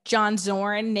like John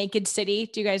Zorn, Naked City.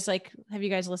 Have you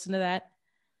guys listened to that?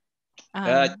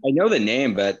 I know the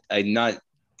name, but I'm not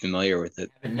familiar with it.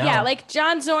 No. Yeah, like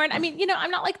John Zorn. I mean,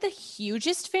 I'm not like the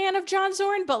hugest fan of John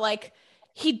Zorn, but like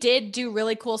he did do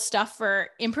really cool stuff for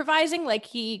improvising. Like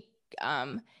he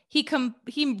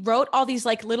wrote all these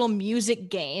like little music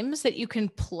games that you can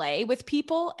play with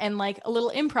people, and like a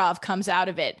little improv comes out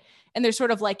of it. And there's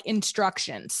sort of like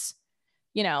instructions,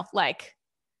 like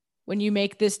when you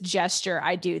make this gesture,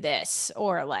 I do this,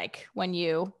 or like when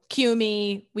you cue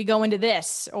me, we go into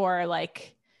this, or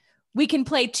like we can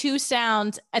play two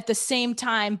sounds at the same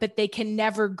time, but they can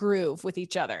never groove with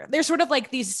each other. There's sort of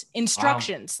like these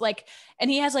instructions, like,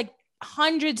 and he has like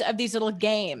hundreds of these little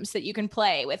games that you can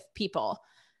play with people,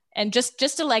 and just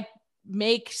to like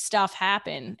make stuff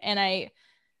happen. And I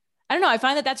don't know, I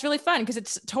find that that's really fun because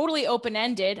it's totally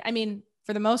open-ended. I mean,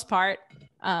 for the most part.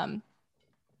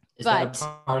 Is that a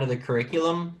part of the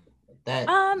curriculum? That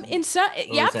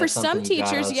for some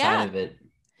teachers, yeah,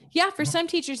 for some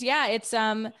teachers, yeah, it's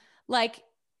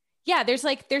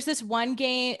there's this one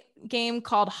game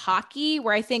called hockey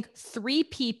where I think 3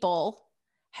 people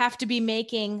have to be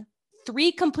making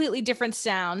 3 completely different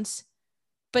sounds,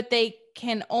 but they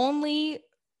can only,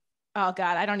 oh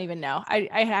God, I don't even know.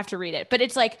 I have to read it, but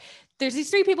it's like there's these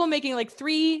 3 people making like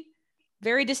 3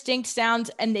 very distinct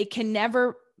sounds, and they can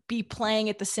never be playing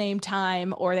at the same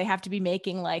time, or they have to be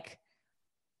making like,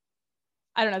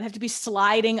 I don't know, they have to be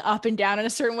sliding up and down in a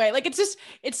certain way. Like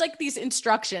it's like these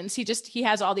instructions. He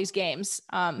has all these games.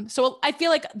 So I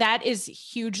feel like that is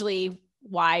hugely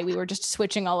why we were just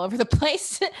switching all over the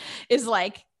place. Is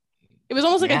like, it was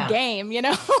almost like a game,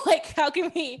 like how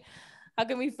can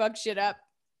we fuck shit up?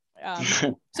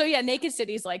 So yeah, Naked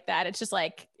City's like that. It's just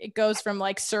like, it goes from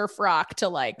like surf rock to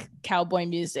like cowboy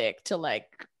music to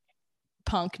like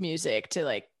punk music to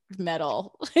like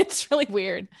metal. It's really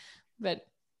weird, but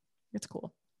it's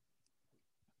cool.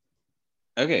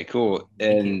 Okay, cool.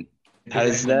 And how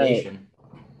does that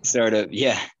sort of,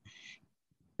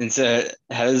 and so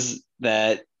how does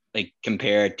that like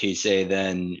compare to, say,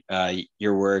 then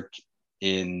your work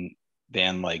in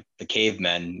band like the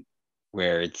Cavemen,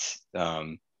 where it's at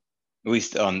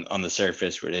least on the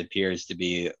surface, where it appears to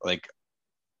be like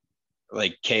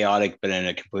chaotic, but in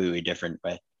a completely different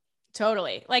way?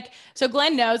 Totally. Like, so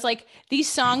Glenn knows, like, these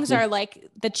songs are like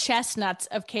the chestnuts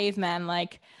of cavemen.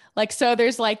 Like, so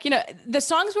there's like, you know, the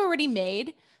songs were already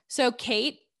made. So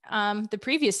Kate, the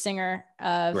previous singer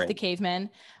of the Cavemen,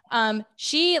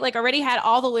 she like already had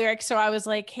all the lyrics. So I was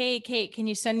like, hey, Kate, can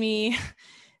you send me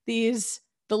the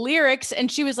lyrics?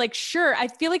 And she was like, sure. I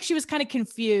feel like she was kind of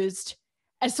confused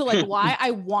as to like why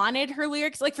I wanted her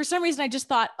lyrics. Like, for some reason, I just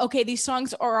thought, okay, these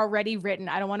songs are already written.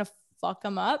 I don't want to fuck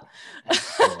them up.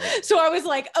 So I was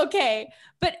like, okay.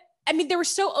 But I mean, they were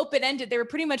so open-ended. They were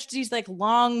pretty much these like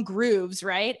long grooves,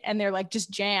 right? And they're like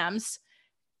just jams.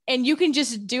 And you can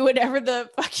just do whatever the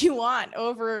fuck you want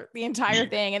over the entire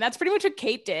thing. And that's pretty much what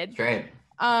Kate did. Great.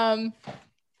 And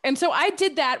so I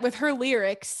did that with her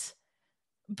lyrics,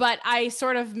 but I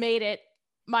sort of made it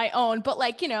my own. But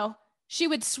like, you know, she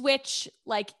would switch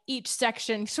like each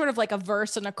section, sort of like a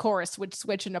verse and a chorus would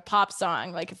switch into pop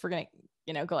song. Like if we're going to,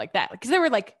 you know, go like that, because there were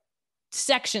like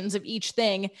sections of each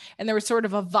thing and there was sort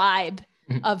of a vibe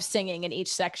of singing in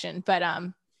each section. But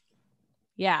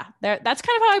yeah, that's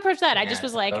kind of how I approached that. I just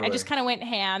was like, totally. I just kind of went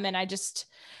ham, and I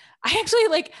actually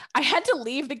like, I had to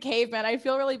leave the Cavemen. I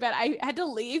feel really bad. I had to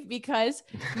leave because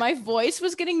my voice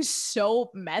was getting so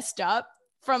messed up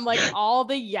from like all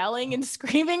the yelling and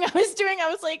screaming I was doing. I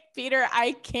was like, Peter,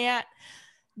 I can't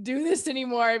do this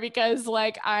anymore because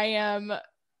like I am,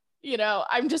 you know,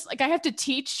 I'm just like, I have to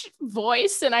teach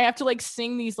voice and I have to like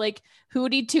sing these like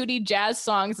hooty tooty jazz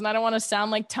songs, and I don't want to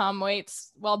sound like Tom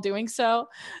Waits while doing so.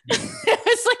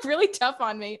 It's like really tough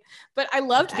on me, but I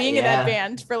loved being in that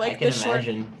band for like the short.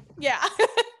 Yeah,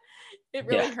 it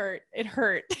really hurt. It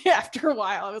hurt after a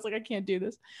while. I was like, I can't do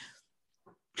this.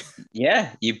 Yeah,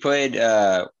 you played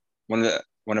one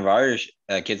of our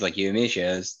Kids Like You and Me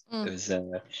shows. It was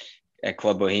at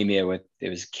Club Bohemia it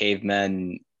was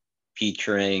Cavemen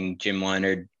featuring Jim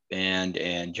Leonard Band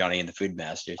and Johnny and the Food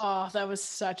Masters. Oh, that was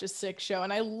such a sick show,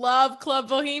 and I love Club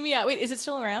Bohemia. Wait, is it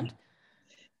still around?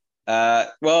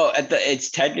 Well,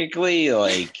 it's technically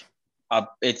like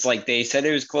up. It's like they said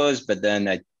it was closed, but then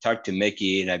I talked to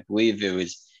Mickey, and I believe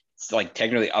it's like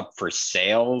technically up for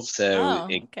sale, so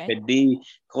it could be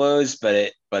closed.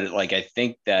 But like I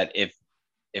think that if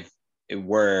it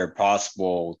were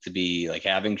possible to be like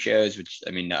having shows, which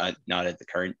I mean not at the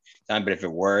current time, but if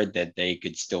it were, that they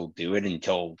could still do it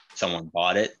until someone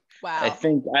bought it. Wow. I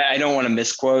think I don't want to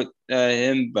misquote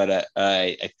him, but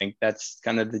I think that's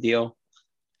kind of the deal.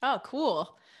 Oh,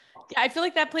 cool. Yeah, I feel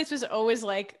like that place was always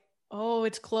like, oh,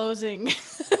 it's closing.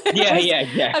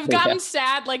 Yeah. I've gotten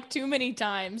sad like too many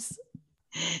times.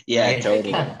 Yeah,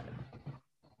 totally.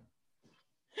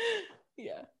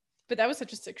 Yeah, but that was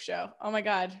such a sick show. Oh my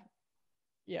God.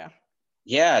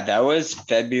 Yeah, that was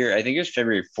February. I think it was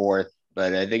February 4th,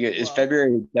 but I think it's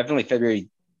definitely February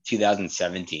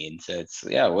 2017. So it's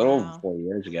a little over 4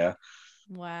 years ago.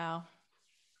 Wow.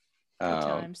 Good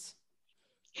times.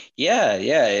 Yeah.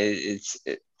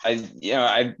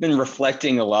 I've been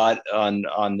reflecting a lot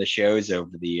on the shows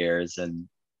over the years, and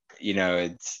you know,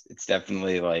 it's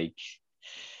definitely like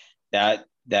that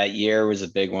year was a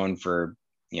big one for,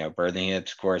 you know, Birthing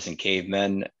Hips, of course, and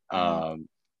Cavemen.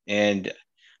 And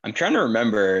I'm trying to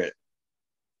remember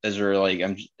as we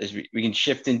can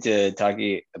shift into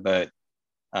talking about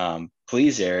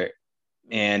Pleaser,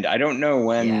 and I don't know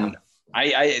when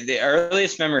the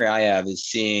earliest memory I have is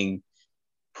seeing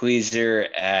Pleaser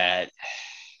at,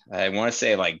 I want to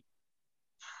say like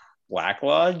Black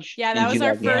Lodge. Yeah, that was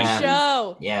our first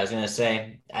show. Yeah, I was gonna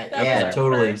say,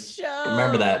 totally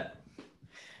remember that.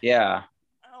 Yeah.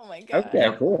 Oh my God.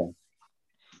 Okay, cool.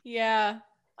 Yeah.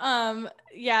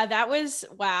 That was,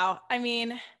 wow. I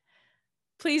mean,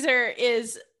 Pleaser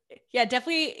is,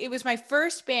 definitely, it was my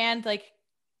first band, like,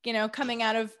 you know, coming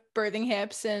out of Birthing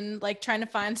Hips and like trying to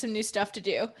find some new stuff to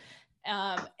do.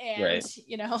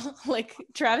 You know, like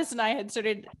Travis and I had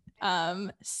started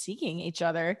seeing each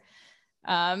other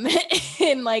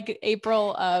in like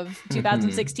April of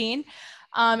 2016.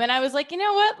 And I was like, you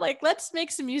know what, like, let's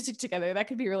make some music together. That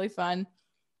could be really fun.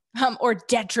 Or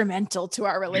detrimental to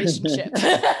our relationship.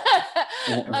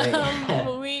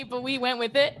 But we went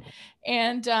with it.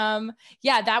 And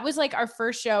that was like our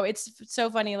first show. It's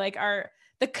so funny. Like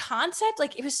the concept,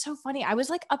 like it was so funny. I was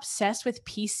like obsessed with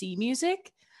PC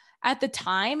music at the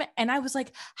time. And I was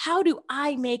like, how do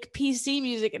I make PC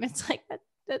music? And it's like,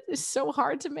 that is so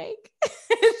hard to make.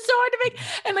 It's so hard to make.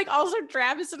 And like also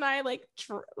Travis and I like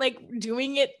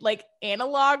doing it like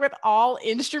analog with all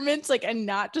instruments, like, and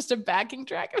not just a backing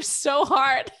track. It was so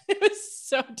hard. It was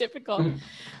so difficult.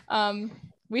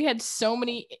 We had so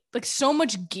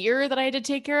much gear that I had to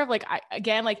take care of. Like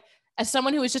as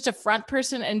someone who was just a front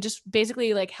person and just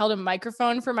basically like held a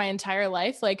microphone for my entire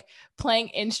life, like playing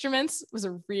instruments was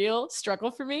a real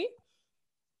struggle for me.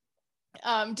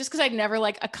 Just because I'd never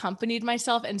like accompanied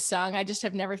myself and sung. I just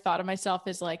have never thought of myself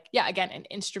as like, again, an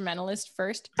instrumentalist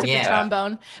first, except for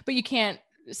trombone, but you can't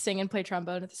sing and play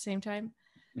trombone at the same time.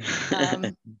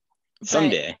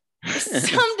 Someday.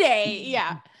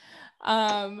 Yeah.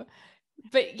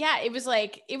 But yeah,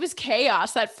 it was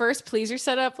chaos. That first Pleaser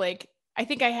setup, like I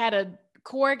think I had a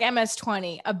Korg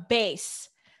MS-20, a bass,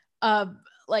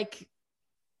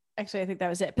 actually, I think that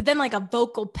was it. But then like a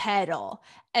vocal pedal,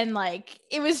 and like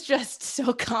it was just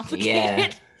so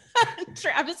complicated. Yeah.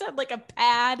 Travis had like a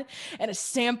pad and a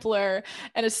sampler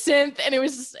and a synth, and it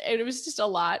was just a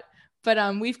lot.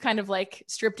 But we've kind of like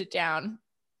stripped it down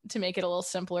to make it a little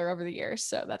simpler over the years,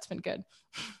 so that's been good.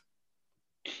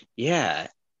 Yeah,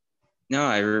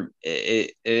 no,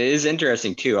 it is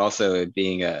interesting too. Also, it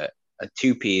being a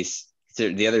two-piece. So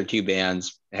the other two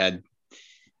bands had,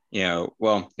 yes.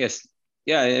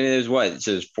 Yeah, it was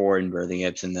So there's 4 in Birthing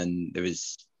Hips, and then there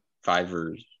was 5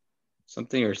 or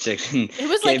something, or 6. It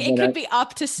was like it could be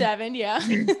up to 7, yeah.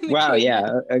 Wow,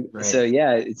 yeah. Right. So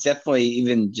yeah, it's definitely,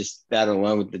 even just that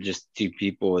alone with the just 2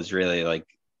 people is really like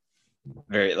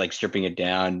very like stripping it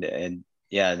down, and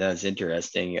yeah, that's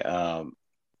interesting. I'm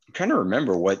trying to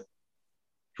remember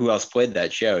who else played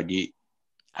that show.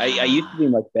 I used to be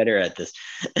much better at this.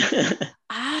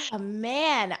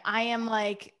 Man, I am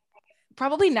like.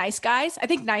 Probably Nice Guys. I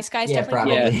think Nice Guys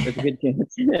definitely. Yeah, that's a good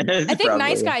chance. I think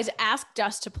Nice Guys asked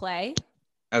us to play,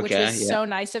 which was so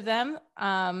nice of them.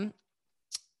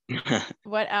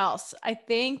 What else? I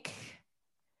think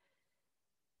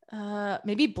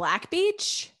maybe Black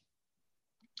Beach.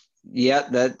 Yeah,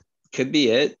 that could be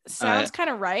it. Sounds kind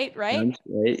of right? Sounds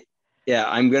right. Yeah,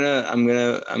 I'm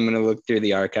gonna look through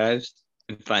the archives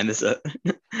and find this up.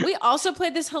 We also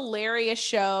played this hilarious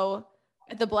show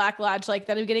at the Black Lodge, like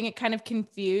that I'm getting it kind of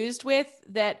confused with,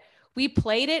 that we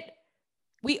played it.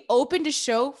 We opened a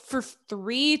show for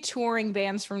 3 touring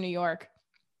bands from New York.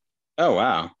 Oh,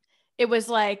 wow. It was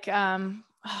like,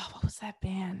 what was that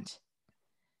band?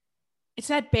 It's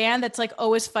that band that's like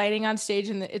always fighting on stage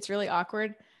and it's really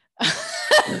awkward.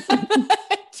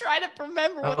 Try to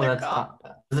remember what they're called.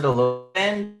 Is it a local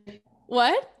band?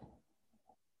 What?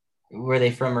 Were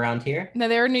they from around here? No,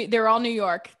 they were all New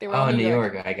York. They were all New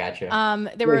York. I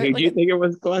gotcha. They were. Who do you think it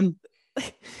was, Glenn?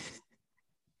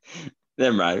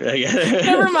 Never mind.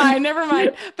 Never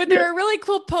mind. But they're a really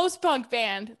cool post-punk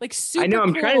band, like super. I know.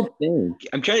 I'm cool. trying to think.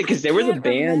 Because there was a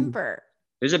band. Remember.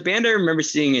 There's a band I remember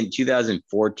seeing in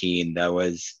 2014 that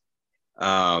was.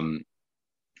 I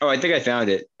think I found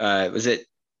it. Was it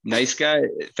Nice Guy?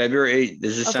 February.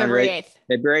 Does this sound February right? 8th.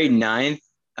 February 9th.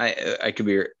 I could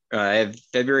be. I have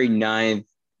February 9th,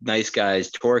 Nice Guys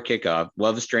tour kickoff,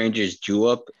 Love Strangers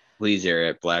Julep Pleaser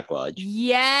at Black Lodge.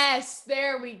 Yes,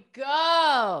 there we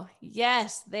go.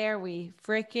 Yes, there we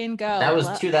freaking go. That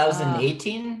was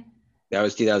 2018? That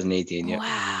was 2018, yeah.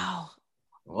 Wow.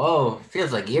 Whoa,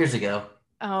 feels like years ago.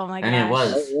 Oh my gosh. I mean, it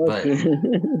was, but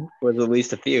was at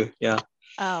least a few, yeah.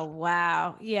 Oh,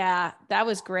 wow. Yeah, that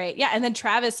was great. Yeah, and then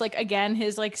Travis, like, again,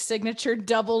 his like signature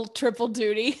double, triple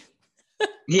duty.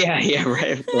 Yeah,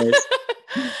 right, of course.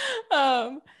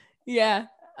 Yeah.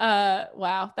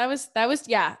 Wow. That was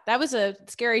a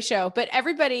scary show, but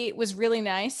everybody was really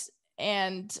nice.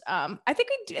 And I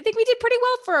think we did pretty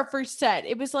well for our first set.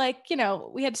 It was like,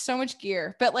 we had so much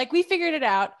gear, but like we figured it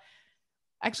out.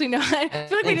 Actually, no, I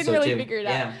feel like we didn't really figure it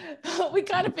out. We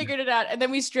kind of figured it out, and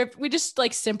then we just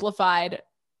like simplified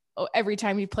every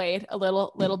time we played a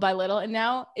little by little. And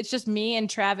now it's just me and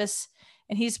Travis,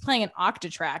 and he's playing an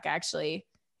Octatrack. Actually,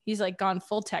 he's like gone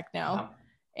full techno. Wow.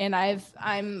 And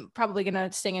I'm probably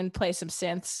gonna sing and play some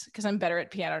synths because I'm better at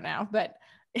piano now. But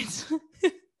it's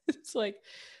like,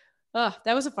 that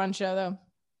was a fun show though.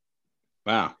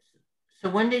 Wow.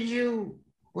 So when did you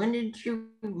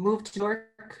move to New York?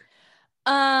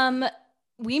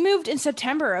 We moved in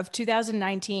September of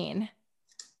 2019.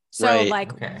 So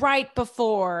right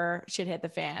before shit hit the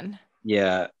fan.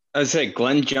 Yeah. I was like,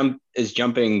 Glenn is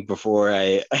jumping before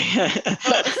I.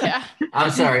 Yeah.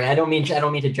 I'm sorry. I don't mean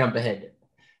to jump ahead.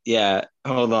 Yeah.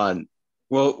 Hold on.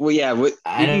 Well, yeah.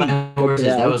 I don't know.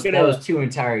 That was 2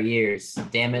 entire years.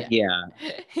 Damn it. Yeah.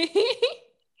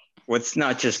 Let's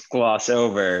not just gloss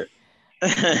over.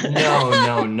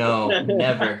 No,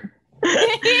 never.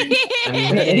 I mean,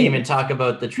 we didn't even talk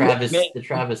about the Travis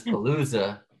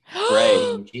Palooza.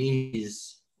 Right.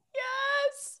 Yes.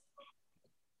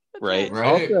 Right.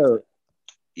 Also,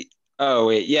 oh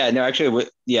wait, yeah, no, actually,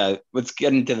 let's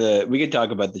get into we could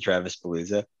talk about the Travis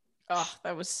Palooza. Oh,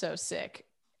 that was so sick.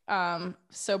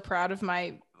 So proud of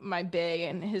my my big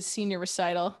and his senior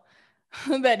recital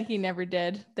that he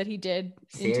did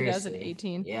in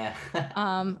 2018. Yeah.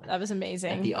 That was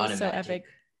amazing. At the Automatic. So epic.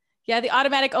 Yeah, the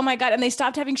Automatic. Oh my God. And they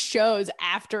stopped having shows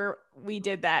after we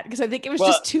did that because I think it was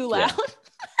just too loud. Yeah.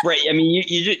 Right. I mean,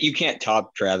 you can't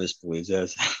top Travis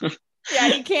Palooza. Yeah,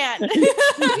 you can't.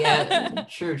 Yeah,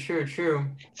 true.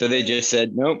 So they just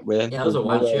said, nope. Yeah, it was a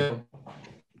wild show.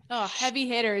 Oh, heavy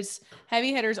hitters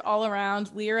all around.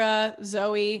 Lyra,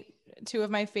 Zoe, two of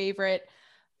my favorite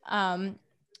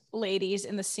ladies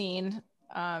in the scene.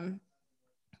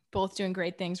 Both doing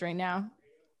great things right now.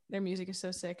 Their music is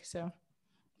so sick. So,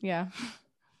 yeah.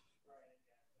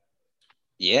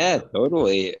 Yeah,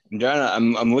 totally.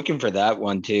 I'm looking for that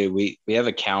one too. We have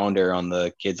a calendar on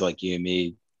the Kids Like You and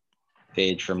Me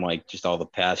page from like just all the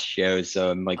past shows. So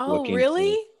I'm like looking.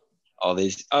 Really? All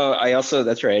these. Oh, I also,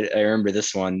 that's right. I remember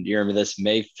this one. Do you remember this?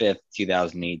 May 5th,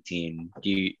 2018.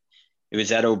 It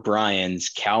was at O'Brien's,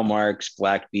 Cal Marx,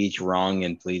 Black Beach, Wrong,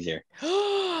 and Pleaser.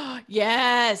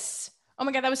 Yes. Oh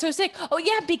my God, that was so sick. Oh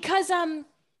yeah, because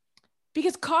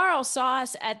Carl saw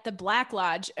us at the Black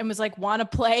Lodge and was like, want to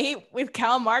play with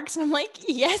Cal Marx? And I'm like,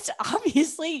 yes,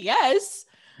 obviously, yes.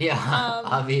 Yeah,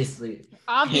 obviously.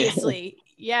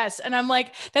 Yes. And I'm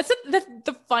like, that's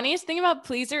the funniest thing about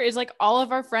Pleaser is like all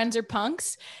of our friends are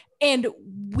punks and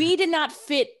we did not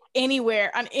fit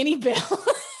anywhere on any bill.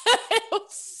 It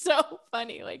was so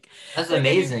funny. Like that's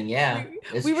amazing. Yeah.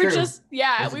 We were just,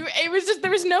 it was just, there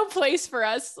was no place for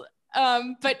us.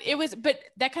 But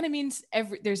that kind of means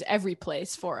there's every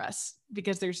place for us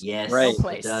because there's no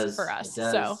place for us.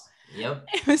 So yep.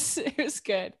 It was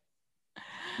good.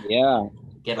 Yeah.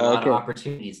 Get a lot of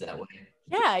opportunities that way.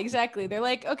 Yeah, exactly. They're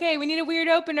like, okay, we need a weird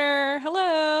opener.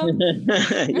 Hello.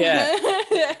 Yeah.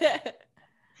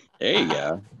 There you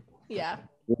go. Yeah.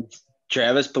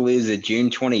 Travis Palooza, June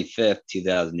 25th,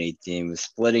 2018, with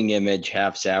Splitting Image,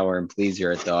 Half Sour, and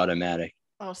Pleaser at the Automatic.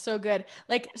 Oh, so good.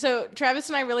 Like, so Travis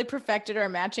and I really perfected our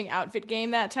matching outfit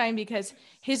game that time because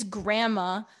his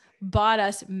grandma bought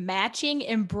us matching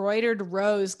embroidered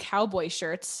rose cowboy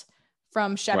shirts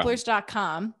from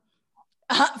sheplers.com.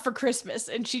 For Christmas,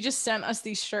 and she just sent us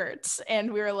these shirts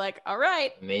and we were like, all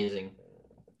right, amazing.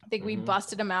 I think we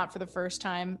busted them out for the first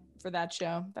time for that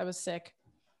show. That was sick.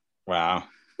 Wow.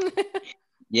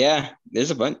 Yeah,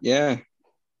 there's a bunch. Yeah,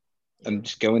 I'm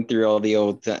just going through all the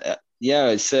old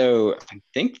so I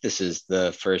think this is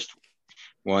the first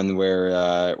one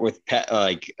where with Pat,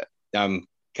 like I'm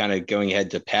kind of going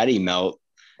ahead to Patty Melt.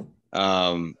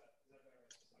 I'm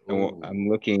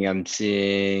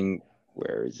seeing,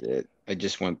 where is it? I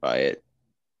just went by it.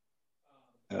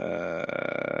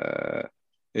 It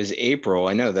was April.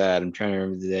 I know that. I'm trying to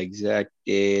remember the exact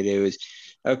date. It was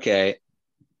okay.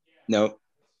 Nope.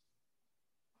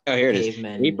 Oh, here it is.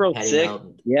 April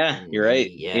 6th. Yeah, you're right.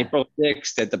 Yeah. April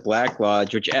 6th at the Black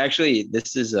Lodge, which actually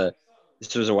this was a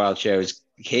wild show. It was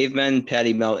Cavemen,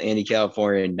 Patty Melt, Andy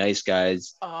California, and Nice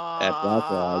Guys at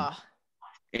Black Lodge.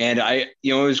 And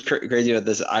what was crazy about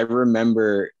this? I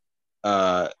remember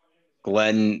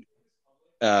Glenn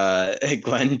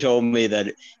told me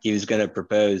that he was going to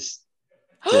propose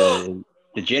to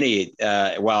Ginny.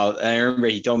 While I remember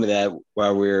he told me that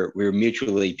while we were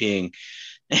mutually peeing.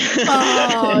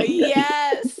 Oh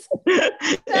yes.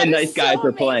 And Nice Guys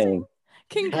are playing.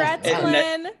 Congrats,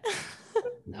 Glenn.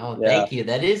 No, thank you.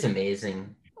 That is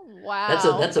amazing.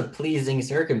 Wow. That's a pleasing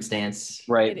circumstance.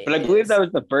 Right. But I believe that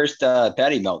was the first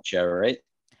Patty Melt show, right?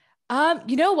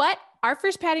 You know what? Our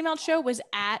first Patty Melt show was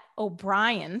at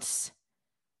O'Brien's.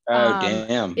 Oh,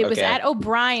 damn. It was at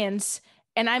O'Brien's,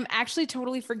 and I'm actually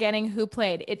totally forgetting who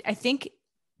played it. I think,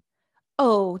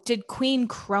 did Queen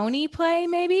Crony play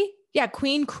maybe? Yeah,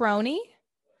 Queen Crony.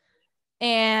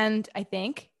 And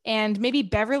maybe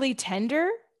Beverly Tender.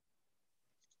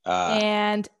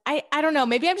 And I don't know.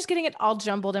 Maybe I'm just getting it all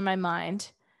jumbled in my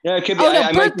mind. Yeah, it could be.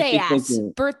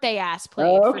 Birthday Ass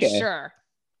played for sure.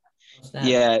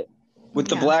 Yeah. With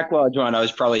the Black Lodge one, I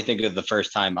was probably thinking of the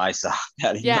first time I saw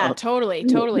that. Yeah, totally.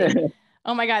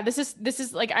 Oh my God, this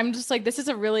is like, I'm just like, this is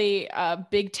a really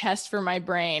big test for my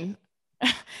brain.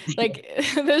 Like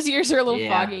those years are a little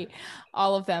foggy,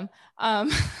 all of them.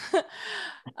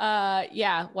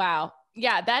 Yeah, wow.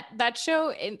 Yeah, that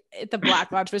show at the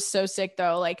Black Lodge was so sick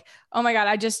though. Like, oh my God,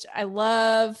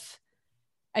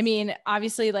 I mean,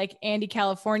 obviously like Andy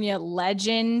California,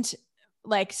 legend,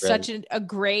 like such a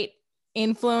great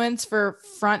influence for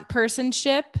front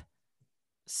personship.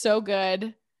 So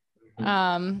good.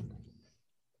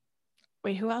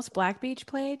 Wait, who else? Black Beach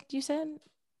played, you said?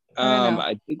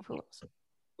 I think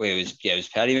it was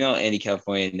Patty Melt, Andy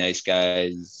California, Nice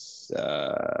Guys, and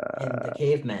the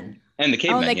Cavemen. And the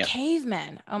Cavemen.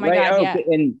 Cavemen. Oh my God, yeah.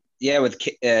 And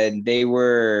they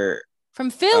were from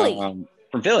Philly.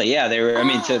 From Philly, yeah, they were. I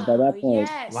mean, so by that point,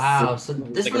 yes. Wow. So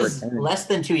this was less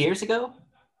than 2 years ago.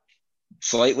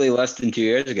 Slightly less than 2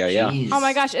 years ago, yeah. Oh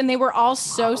my gosh, and they were all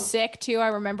so sick too. I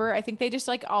remember. I think they just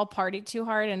like all partied too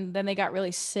hard, and then they got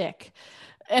really sick,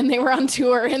 and they were on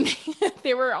tour, and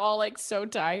they were all like so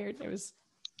tired. It was.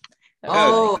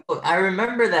 I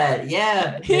remember that.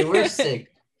 Yeah, they were sick.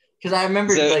 Because I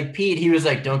remember like Pete, he was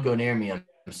like, "Don't go near me. I'm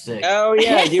sick." Oh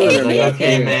yeah, I do remember. Like,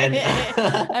 okay, man.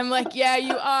 I'm like, yeah,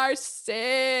 you are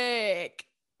sick.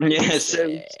 Yeah,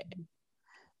 so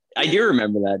I do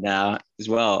remember that now as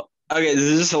well. Okay, this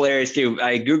is hilarious too.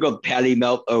 I googled Patty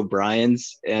Melt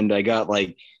O'Brien's, and I got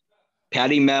like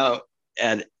Patty Melt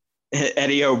at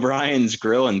Eddie O'Brien's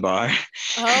Grill and Bar.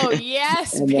 Oh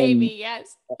yes, baby,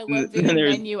 yes. I love the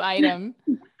menu item.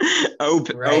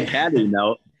 Patty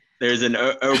Melt. There's an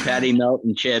Patty Melt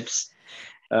and chips.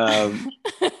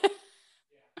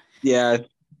 Yeah,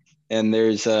 and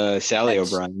there's Sally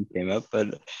O'Brien came up,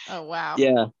 but oh wow,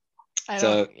 yeah. I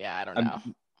don't know.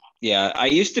 Yeah, I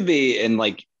used to be in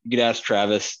like. You could ask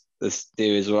Travis this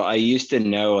too as well. I used to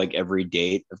know like every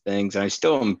date of things, and I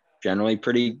still am generally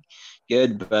pretty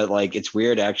good, but like it's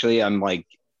weird actually. I'm like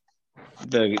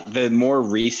the more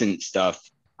recent stuff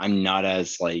I'm not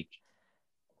as like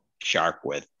sharp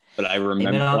with, but I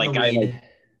remember like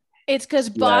it's because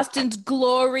Boston's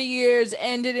glory years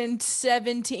ended in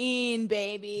 17,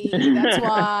 baby. That's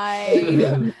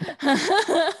why.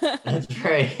 That's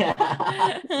right.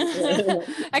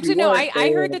 Actually, no,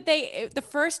 I heard that the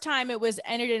first time it was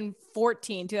ended in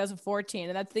 2014,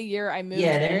 and that's the year I moved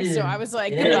there. So I was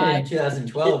like, goodbye. In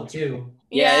 2012 too.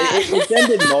 Yeah, it's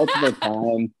ended multiple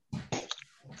times.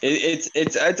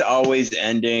 It's always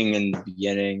ending and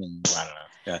beginning, and I don't know.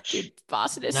 Yeah. Dude,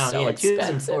 Boston is so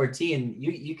expensive. 2014.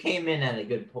 You came in at a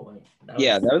good point.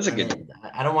 That was a good.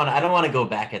 I don't want to go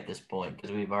back at this point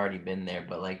because we've already been there.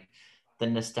 But like the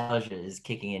nostalgia is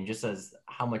kicking in just as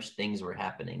how much things were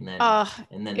happening then,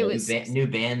 and then new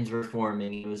bands were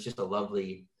forming. It was just a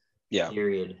lovely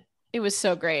period. It was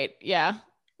so great. Yeah,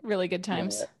 really good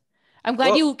times. Yeah. I'm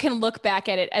glad you can look back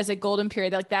at it as a golden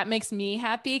period. Like that makes me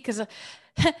happy because.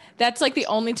 That's like the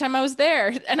only time I was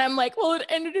there, and I'm like, well, it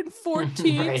ended in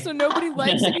 14, right. So nobody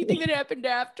likes anything that happened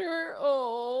after.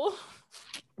 Oh,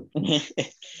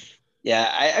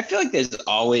 yeah, I feel like there's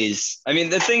always. I mean,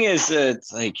 the thing is,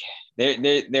 it's like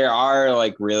there are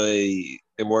like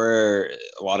there were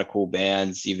a lot of cool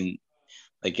bands, even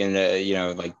like in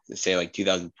the like say like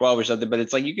 2012 or something. But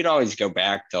it's like you could always go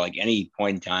back to like any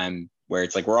point in time where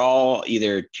it's like we're all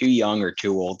either too young or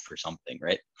too old for something,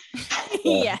 right?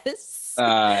 Yes.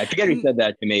 I forget who said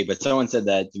that to me, but someone said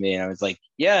that to me, and I was like,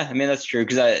 "Yeah, I mean that's true."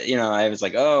 Because I was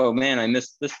like, "Oh man, I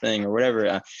missed this thing or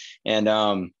whatever,"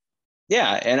 and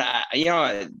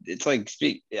it's like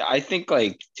I think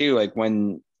like too, like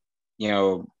when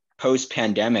post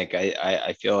pandemic,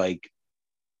 I feel like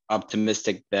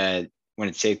optimistic that when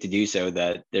it's safe to do so,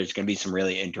 that there's going to be some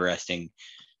really interesting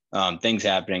things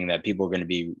happening that people are going to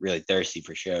be really thirsty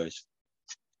for shows.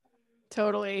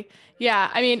 Totally.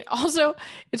 Yeah. I mean, also,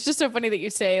 it's just so funny that you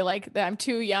say like that I'm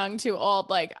too young, too old.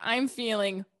 Like I'm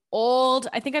feeling old.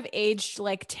 I think I've aged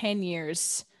like 10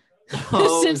 years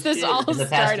since this all started.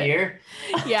 Past year?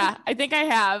 Yeah, I think I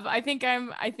have. I think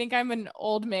I'm an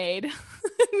old maid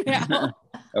now.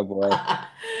 Oh boy.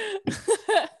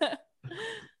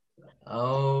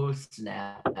 Oh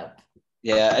snap.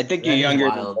 Yeah, I think you're younger.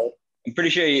 I'm pretty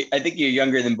sure. I think you're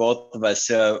younger than both of us.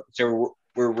 So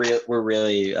we're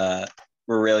really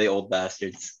old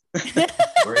bastards.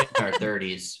 We're in our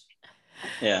 30s.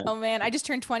 Yeah. Oh man, I just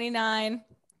turned 29.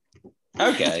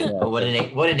 Okay. Yeah. Oh, what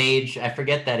an age! I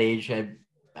forget that age. I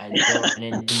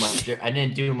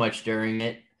didn't do much during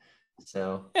it.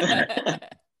 So.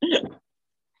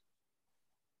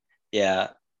 Yeah.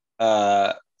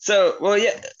 So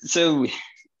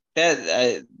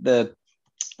that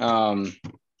I was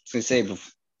gonna say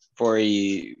before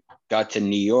you got to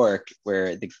New York, where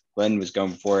I think Glenn was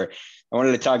going before, I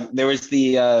wanted to talk. There was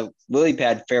the Lily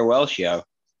Pad farewell show.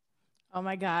 Oh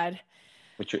my God!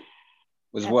 Which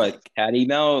was epic. What? Patty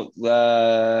Melt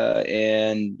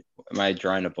and am I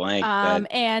drawing a blank?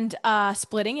 And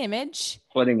Splitting Image.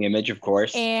 Splitting Image, of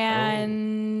course.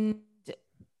 And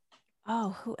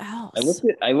who else?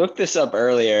 I looked this up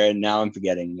earlier, and now I'm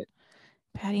forgetting it.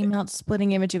 Patty Melt,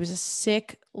 Splitting Image. It was a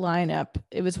sick lineup.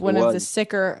 It was one of the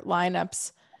sicker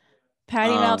lineups.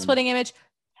 Patty Melt, Splitting Image.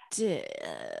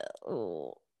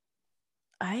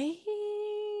 I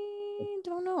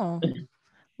don't know.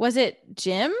 Was it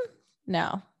Jim?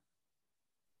 No.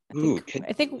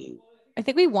 I think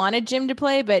we wanted Jim to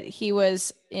play, but he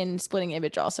was in Splitting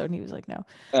Image also, and he was like, no.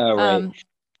 Oh, right.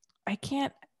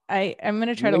 I'm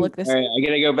gonna try to look this. All right, I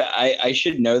gotta go back. I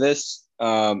should know this.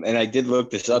 And I did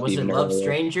look this up. Was it Love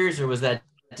Strangers or was that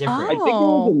different? I think it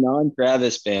was a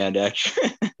non-Travis band,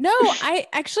 actually. No,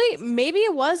 maybe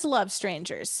it was Love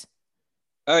Strangers.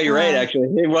 Oh, you're right. Actually,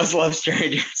 it was Love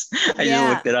Strangers. I just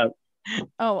looked it up.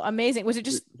 Oh, amazing! Was it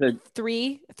just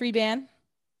three band?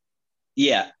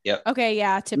 Yeah. Yep. Okay.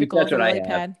 Yeah. Typical of the lily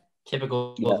pad.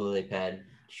 Typical lily pad.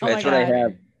 Sure. That's what I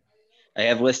have. I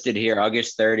have listed here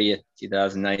August 30th,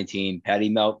 2019, Patty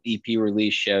Melt EP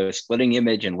release show, Splitting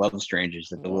Image and Love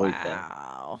Strangers at the Lily Pad.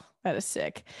 Wow. That is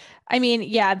sick. I mean,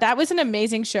 yeah, that was an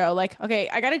amazing show. Like, okay,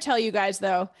 I got to tell you guys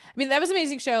though. I mean, that was an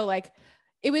amazing show. Like,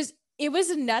 it was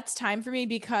a nuts time for me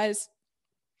because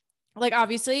like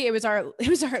obviously it was our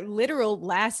literal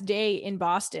last day in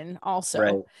Boston also.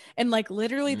 Right. And like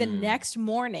literally the next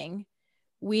morning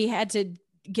we had to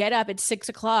get up at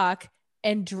 6:00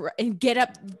 and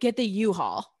get the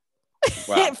U-Haul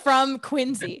from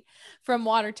Quincy, from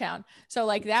Watertown. So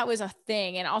like that was a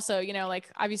thing. And also, you know, like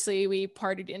obviously we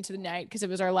partied into the night because it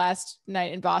was our last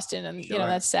night in Boston and you know,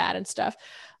 that's sad and stuff.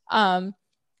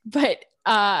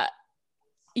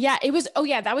 Yeah, it was,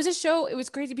 that was a show. It was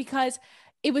crazy because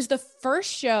it was the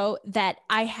first show that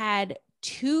I had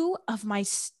two of my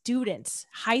students,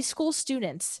 high school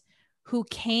students, who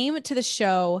came to the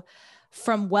show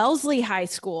from Wellesley High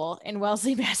School in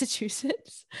Wellesley,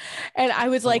 Massachusetts. And I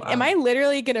was like, am I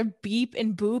literally going to beep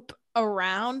and boop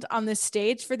around on the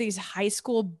stage for these high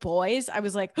school boys? I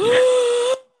was like,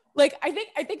 like, I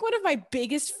think one of my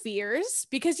biggest fears,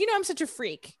 because, you know, I'm such a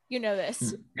freak, you know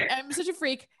this, I'm such a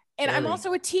freak. And I'm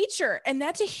also a teacher. And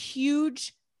that's a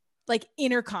huge, like,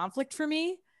 inner conflict for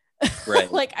me.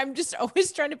 Right. Like, I'm just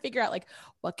always trying to figure out, like,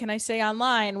 what can I say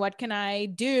online? What can I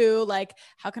do? Like,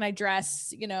 how can I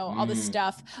dress? You know, all this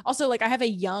stuff. Also, like, I have a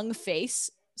young face.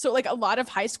 So, like, a lot of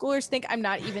high schoolers think I'm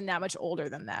not even that much older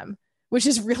than them, which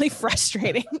is really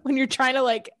frustrating when you're trying to,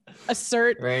 like,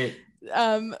 assert,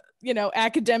 you know,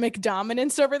 academic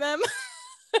dominance over them.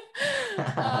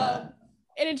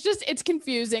 And it's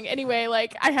confusing. Anyway,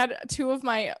 like I had two of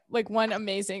my, one of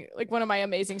my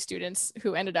amazing students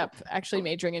who ended up actually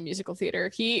majoring in musical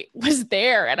theater. He was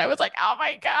there and I was like, oh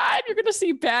my God, you're going to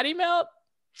see Patty Melt.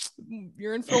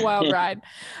 You're in for a wild ride.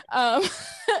 That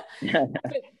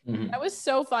was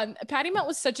so fun. Patty Melt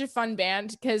was such a fun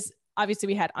band because obviously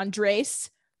we had Andres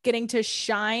getting to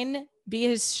be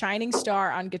his shining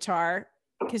star on guitar,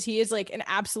 because he is like an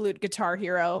absolute guitar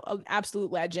hero, an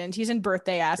absolute legend. He's in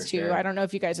Birthday Ass too. Sure. I don't know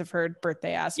if you guys have heard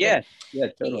Birthday Ass. Yeah,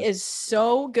 totally. He is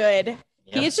so good.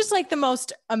 Yeah. He is just like the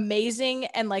most amazing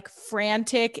and like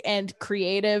frantic and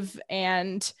creative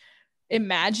and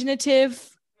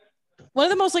imaginative. One of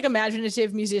the most like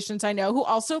imaginative musicians I know, who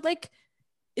also like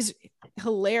is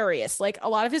hilarious. Like a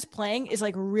lot of his playing is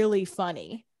like really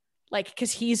funny. Like,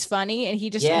 because he's funny and he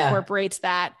just incorporates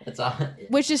that,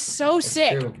 which is so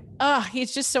sick.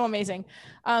 He's just so amazing.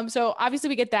 So obviously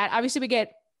we get that. Obviously we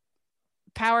get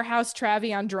Powerhouse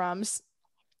Travie on drums,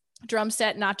 drum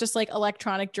set, not just like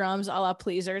electronic drums a la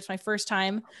Pleaser. It's my first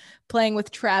time playing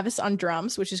with Travis on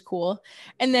drums, which is cool.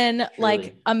 And then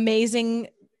like amazing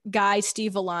guy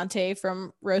Steve Vellante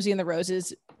from Rosie and the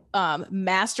Roses,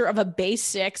 master of a bass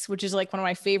six, which is like one of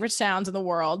my favorite sounds in the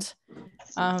world.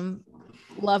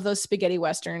 Love those spaghetti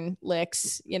Western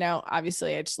licks, you know,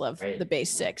 obviously I just love the bass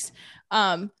six.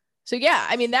 So yeah,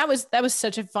 I mean, that was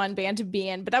such a fun band to be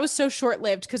in, but that was so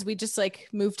short-lived because we just like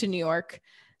moved to New York.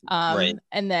 And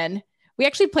then we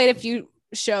actually played a few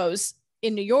shows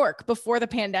in New York before the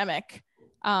pandemic.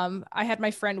 I had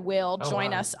my friend Will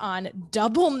join us on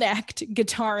double-necked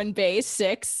guitar and bass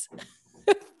six.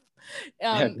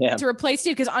 To replace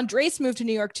Steve, because Andres moved to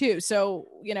New York too, so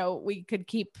you know we could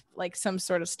keep like some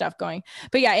sort of stuff going.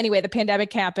 But yeah, anyway, the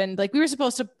pandemic happened. Like we were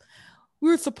supposed to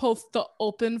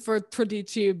open for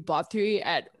Tradici Bhatti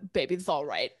at Baby's All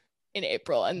Right in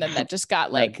April, and then that just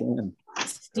got like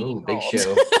big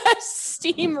show.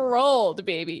 Steamrolled,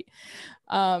 baby.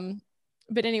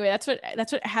 But anyway, that's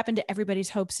what happened to everybody's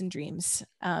hopes and dreams.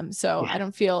 So I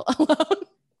don't feel alone.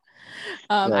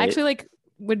 I actually like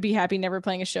would be happy never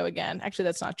playing a show again. Actually,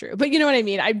 that's not true, but you know what I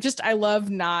mean? I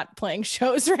love not playing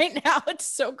shows right now. It's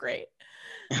so great.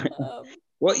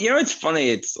 Well, you know, it's funny.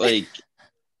 It's like,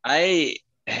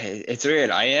 it's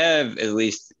weird. I have, at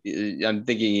least I'm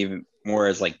thinking even more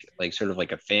as like sort of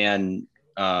like a fan,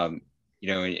 you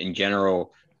know, in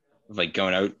general, of like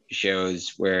going out to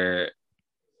shows where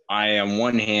I, on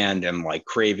one hand, am like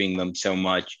craving them so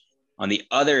much. On the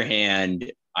other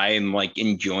hand, I'm like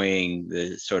enjoying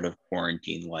the sort of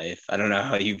quarantine life. I don't know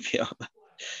how you feel.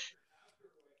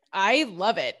 I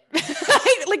love it.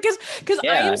 Like, cause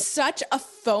I am such a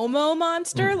FOMO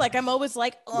monster. Like I'm always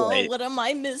like, oh, what am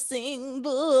I missing?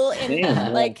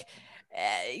 And like,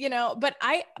 you know, but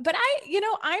I, you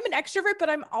know, I'm an extrovert, but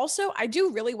I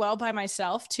do really well by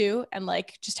myself too. And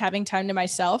like just having time to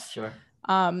myself. Sure.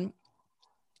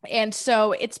 And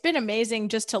so it's been amazing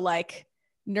just to like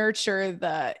nurture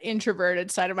the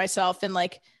introverted side of myself and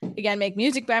like, again, make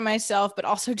music by myself, but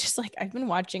also just like, I've been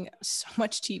watching so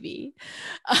much TV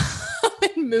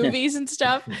and movies and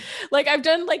stuff. Like I've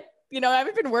done like, you know, I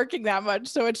haven't been working that much.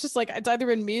 So it's just like, it's either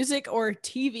been music or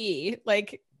TV,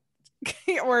 like,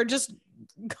 or just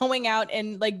going out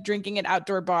and like drinking at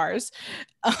outdoor bars,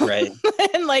 right?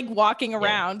 And like walking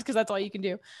around because that's all you can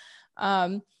do.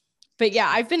 But yeah,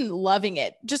 I've been loving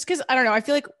it just because I don't know. I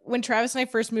feel like when Travis and I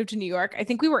first moved to New York, I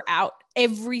think we were out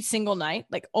every single night,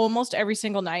 like almost every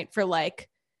single night for like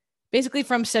basically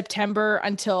from September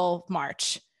until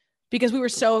March, because we were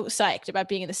so psyched about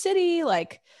being in the city.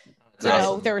 Like, you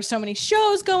know, there were so many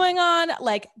shows going on.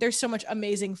 Like, there's so much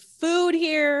amazing food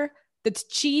here that's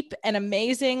cheap and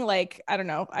amazing. Like, I don't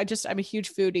know. I'm a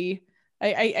huge foodie.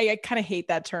 I kind of hate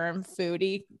that term,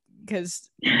 foodie, because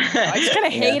I just kind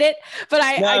of hate it, but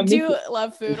I do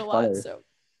love food a lot. So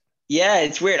yeah,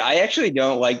 it's weird. I actually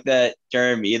don't like that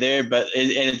term either, but and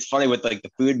it's funny with like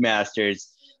the food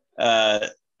masters.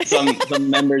 Some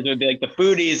members would be like the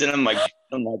foodies, and I'm like,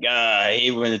 I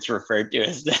hate when it's referred to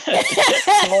as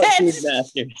that. Food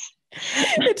masters.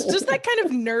 It's just that kind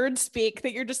of nerd speak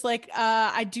that you're just like,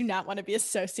 I do not want to be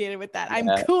associated with that. I'm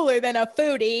cooler than a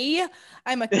foodie.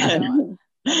 I'm a I don't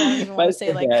even want to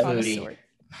say like connoisseur.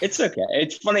 It's okay.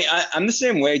 It's funny. I'm the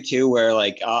same way too, where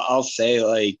like I'll say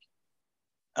like,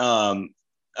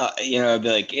 you know, I'll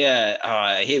be like,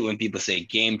 I hate when people say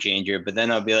game changer, but then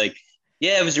I'll be like,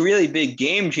 yeah, it was a really big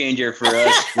game changer for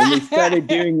us when we started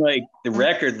doing like the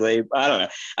record label. I don't know.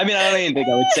 I mean, I don't even think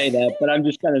I would say that, but I'm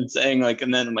just kind of saying like,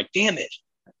 and then I'm like, damn it,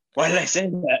 why did I say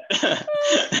that?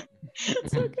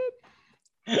 That's so good.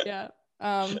 Yeah.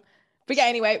 But yeah,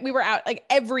 anyway, we were out like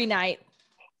every night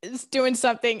doing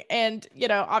something, and you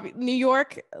know, New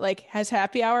York like has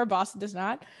happy hour, Boston does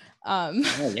not.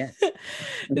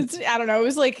 It's, I don't know, it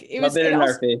was like it was in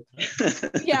our face.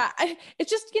 Yeah,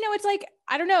 it's just, you know, it's like,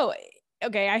 I don't know,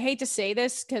 okay, I hate to say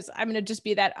this because I'm gonna just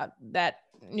be that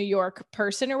New York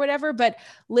person or whatever, but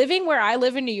living where I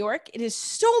live in New York, it is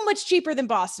so much cheaper than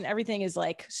Boston. Everything is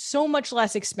like so much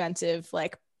less expensive,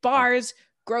 like bars,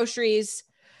 groceries,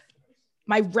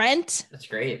 my rent, that's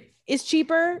great, is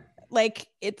cheaper. Like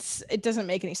it doesn't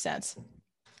make any sense.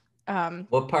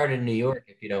 What part of New York,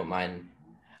 if you don't mind?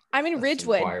 I'm in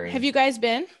Ridgewood. Inquiring. Have you guys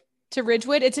been to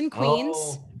Ridgewood? It's in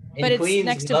Queens, but Queens, it's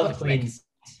next to Queens.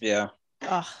 Yeah.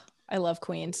 Oh, I love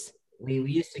Queens. We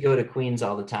used to go to Queens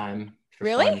all the time.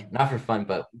 Really? Fun. Not for fun,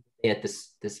 but at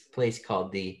this place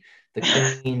called the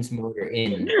Queens Motor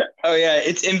Inn. Oh yeah,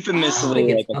 it's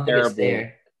infamously like a terrible.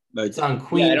 There. It's on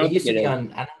Queens. Yeah, it used to be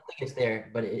on. I don't think it's there,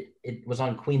 but it was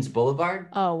on Queens Boulevard.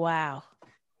 Oh wow.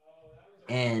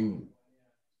 And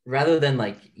rather than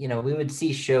like, you know, we would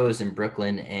see shows in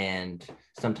Brooklyn and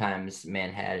sometimes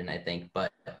Manhattan, I think,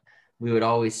 but we would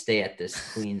always stay at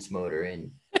this Queens Motor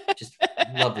Inn. Just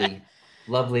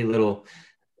lovely little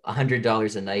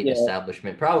 $100 a night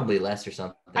establishment, probably less or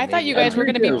something. I thought you guys were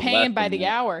going to be paying by the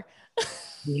hour.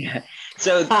 Yeah.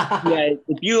 So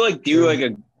if you like do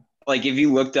like if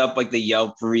you looked up like the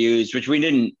Yelp reviews, which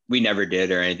we never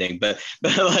did or anything, but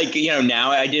like, you know,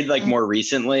 now I did like more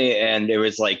recently, and it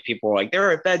was like people were like, there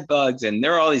are bed bugs and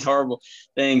there are all these horrible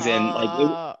things and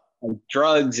like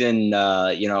drugs and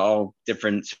you know, all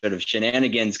different sort of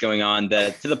shenanigans going on,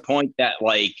 that to the point that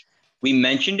like we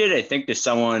mentioned it, I think, to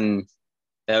someone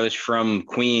that was from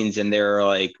Queens, and they were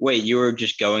like, wait, you were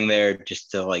just going there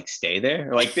just to like stay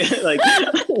there? Like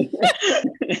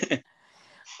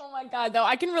Oh my God, though,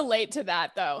 I can relate to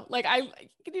that though. Like I don't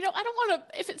want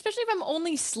to, especially if I'm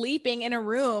only sleeping in a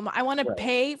room, I want to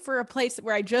pay for a place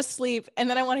where I just sleep, and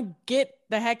then I want to get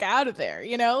the heck out of there,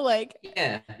 you know, like.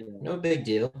 Yeah, no big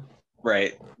deal.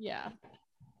 Right. Yeah,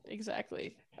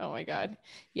 exactly. Oh my God.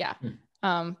 Yeah.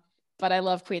 But I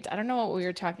love Queens. I don't know what we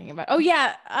were talking about. Oh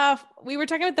yeah. We were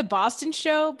talking about the Boston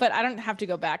show, but I don't have to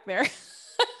go back there.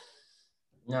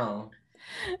 No.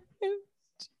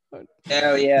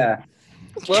 Oh yeah.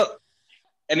 Well,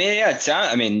 I mean,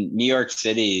 yeah, New York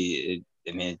City,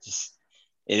 it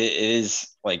is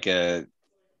like a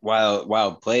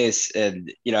wild place.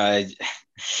 And, you know,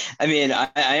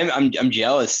 I'm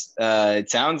jealous. It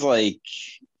sounds like,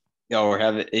 you know,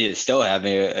 we're still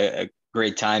having a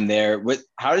great time there.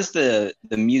 How does the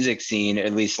music scene,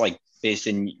 at least like based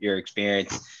in your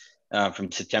experience from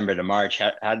September to March,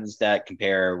 how does that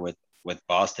compare with with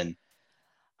Boston?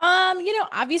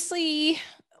 Obviously,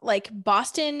 like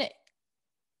Boston,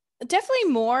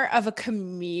 definitely more of a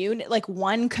community, like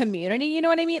one community, you know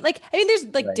what I mean? Like, I mean, there's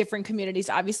like different communities,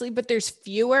 obviously, but there's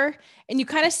fewer, and you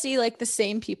kind of see like the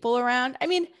same people around. I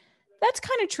mean, that's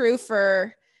kind of true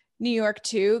for New York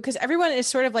too, because everyone is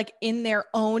sort of like in their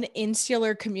own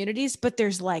insular communities, but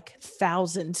there's like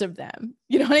thousands of them.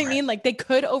 You know what I mean? Like they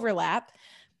could overlap,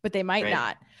 but they might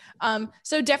not.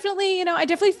 So definitely, I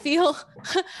definitely feel,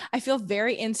 I feel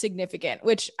very insignificant,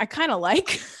 which I kind of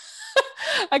like.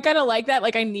 I kind of like that.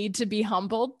 Like I need to be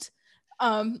humbled,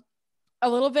 a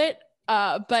little bit.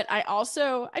 But I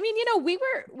also, I mean,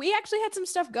 we actually had some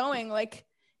stuff going. Like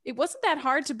it wasn't that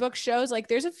hard to book shows. Like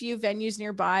there's a few venues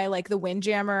nearby, like the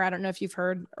Windjammer. I don't know if you've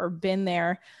heard or been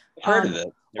there. Heard of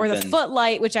it. Or the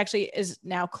Footlight, which actually is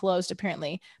now closed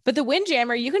apparently. But the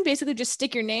Windjammer, you can basically just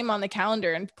stick your name on the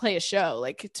calendar and play a show.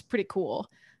 Like it's pretty cool.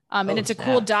 And it's a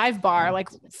cool dive bar, like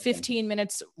 15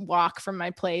 minutes walk from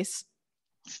my place.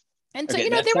 And so,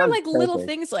 there were like little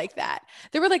things like that.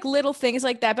 There were like little things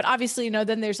like that. But obviously,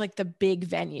 then there's like the big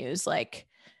venues, like,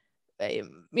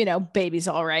 Baby's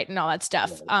All Right and all that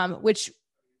stuff, which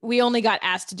we only got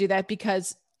asked to do that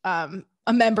because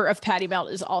a member of Patty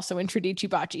Melt is also in Tradici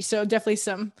Bocce. So definitely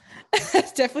some,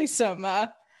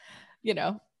 what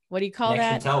do you call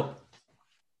that? Help.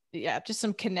 Yeah, just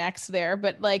some connects there.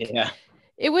 But like,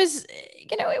 it was,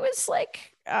 it was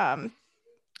like,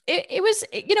 it was,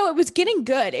 it was getting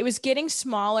good. It was getting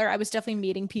smaller. I was definitely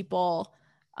meeting people,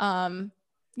 but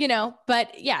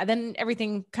yeah, then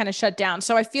everything kind of shut down.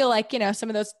 So I feel like, some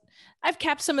of those, I've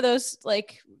kept some of those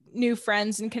like new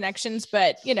friends and connections,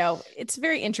 but it's a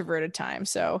very introverted time.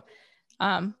 So,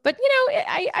 but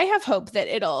I have hope that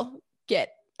it'll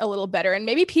get a little better and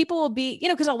maybe people will be,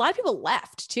 cause a lot of people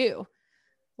left too.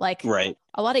 Like a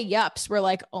lot of yups were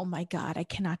like, oh my God, I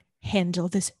cannot handle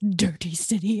this dirty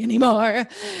city anymore.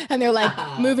 And they're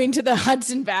like moving to the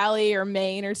Hudson Valley or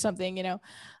Maine or something,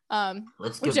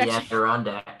 let's go to the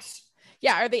Adirondacks.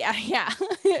 Yeah. Or yeah.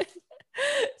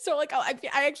 So like,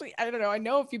 I don't know. I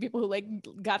know a few people who like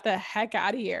got the heck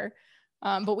out of here.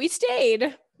 But we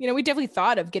stayed, we definitely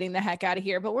thought of getting the heck out of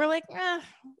here, but we're like,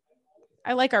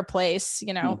 I like our place,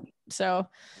 So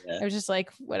I was just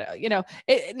like, what,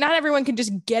 not everyone can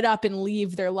just get up and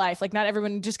leave their life. Like not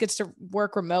everyone just gets to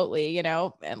work remotely,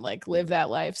 and like live that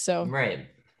life. So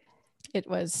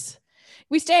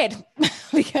we stayed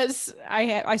because I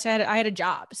had a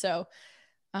job. So,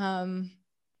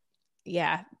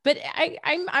 yeah, but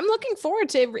I'm looking forward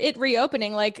to it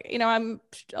reopening. Like,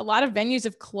 a lot of venues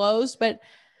have closed, but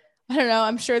I don't know.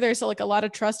 I'm sure there's like a lot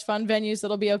of trust fund venues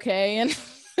that'll be okay. And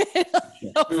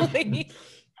hopefully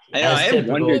I have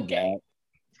wondered that.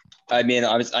 I mean,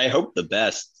 I hope the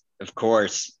best, of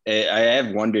course. I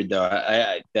have wondered though,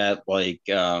 that like,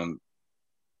 how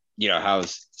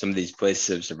some of these places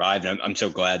have survived. I'm so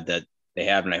glad that they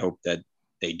have, and I hope that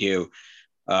they do.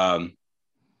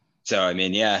 So, I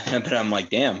mean, yeah, but I'm like,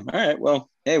 damn, all right, well,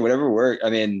 hey, whatever works. I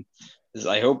mean,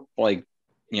 I hope like,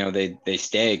 they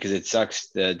stay, because it sucks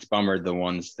that it's bummer the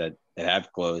ones that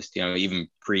have closed, even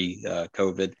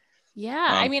pre-COVID. Yeah,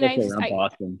 I mean,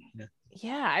 Boston.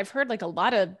 Yeah, I've heard like a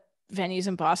lot of venues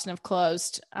in Boston have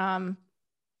closed.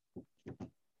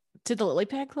 Did the Lily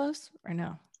Pad close or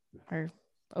no? Or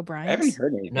O'Brien's? I haven't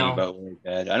heard anything about Lily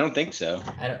Pad. I don't think so.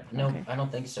 I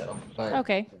don't think so. But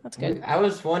okay, that's good. I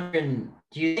was wondering,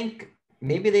 do you think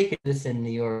maybe they could do this in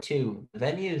New York too?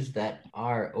 Venues that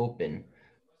are open,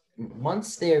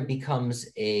 once there becomes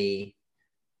a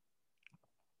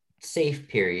safe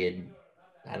period,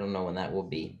 I don't know when that will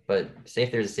be, but say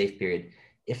if there's a safe period,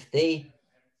 if they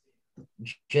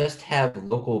just have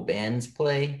local bands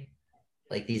play,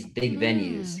 like these big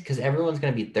venues, because everyone's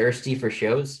going to be thirsty for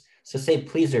shows. So say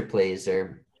Pleaser plays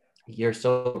or your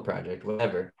solo project,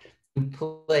 whatever, you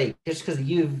play just because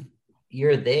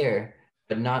you're there,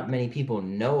 but not many people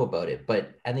know about it.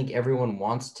 But I think everyone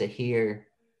wants to hear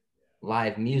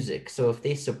live music. So if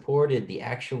they supported the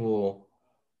actual,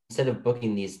 instead of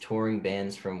booking these touring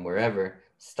bands from wherever,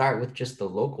 start with just the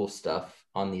local stuff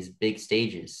on these big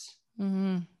stages.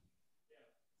 Mm-hmm.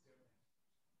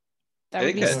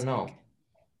 I don't know.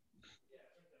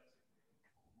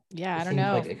 Yeah, I don't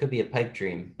know. Like it could be a pipe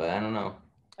dream, but I don't know.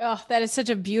 Oh, that is such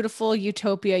a beautiful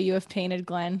utopia you have painted,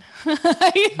 Glenn.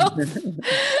 I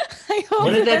hope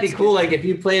Wouldn't that be cool? Like if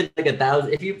you played like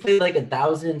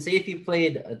 1,000, say if you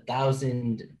played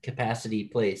 1,000 capacity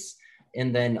place,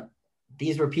 and then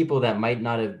these were people that might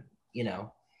not have,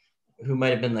 who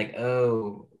might have been like,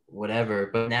 oh, whatever,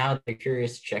 but now they're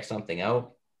curious to check something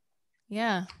out.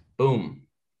 Yeah. Boom.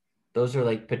 Those are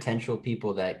like potential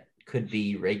people that could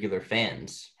be regular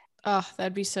fans. Oh,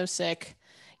 that'd be so sick.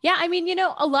 Yeah. I mean,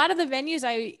 a lot of the venues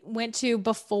I went to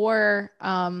before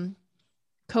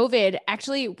COVID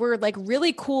actually were like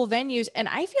really cool venues. And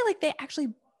I feel like they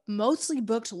actually mostly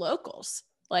booked locals.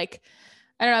 Like,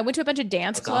 I don't know. I went to a bunch of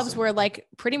dance clubs where like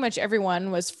pretty much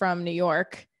everyone was from New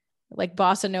York, like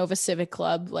Bossa Nova Civic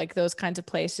Club, like those kinds of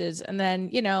places. And then,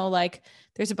 like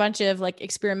there's a bunch of like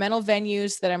experimental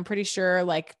venues that I'm pretty sure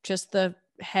like just the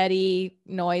heady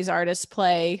noise artists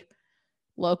play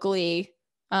locally.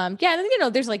 Yeah,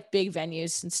 and there's like big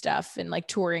venues and stuff and like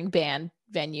touring band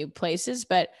venue places,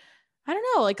 but I don't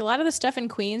know, like a lot of the stuff in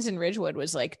Queens and Ridgewood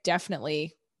was like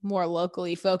definitely more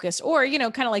locally focused, or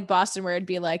kind of like Boston where it'd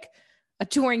be like a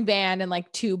touring band and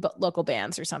like two local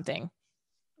bands or something.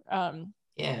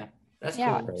 Yeah, that's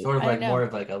cool. Sort of like more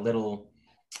of like a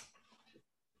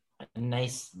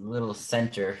nice little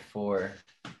center for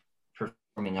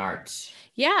performing arts.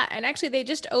 Yeah, and actually they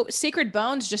just Sacred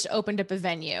Bones just opened up a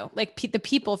venue. Like the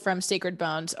people from Sacred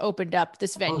Bones opened up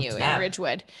this venue in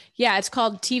Ridgewood. Yeah, it's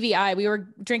called TVI. We were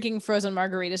drinking frozen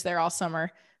margaritas there all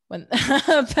summer when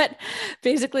but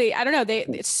basically, I don't know,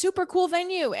 it's super cool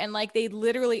venue, and like they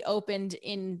literally opened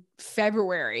in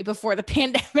February before the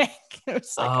pandemic. It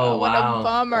was like, oh what a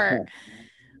bummer.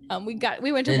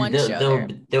 We went to one show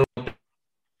there.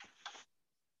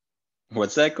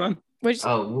 What's that, Glenn?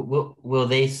 Will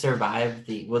they survive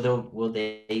will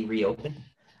they reopen?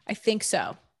 I think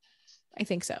so.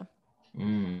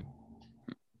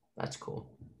 That's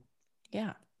cool.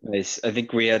 Yeah. Nice. I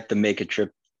think we had to make a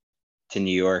trip to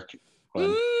New York.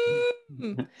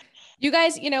 You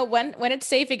guys, when it's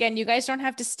safe again, you guys don't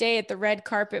have to stay at the Red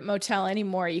Carpet Motel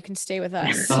anymore. You can stay with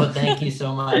us. Oh, thank you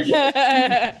so much.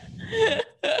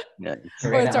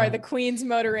 The Queens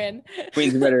Motor Inn.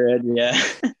 Queens Motor Inn, yeah.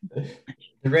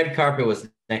 The Red Carpet was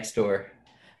next door.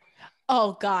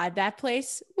 Oh God, that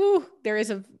place. Ooh, there is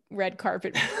a Red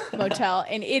Carpet Motel,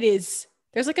 and there's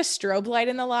like a strobe light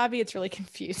in the lobby. It's really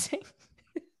confusing.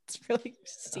 It's really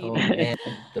steamy. Oh man,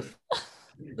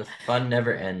 the fun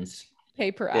never ends.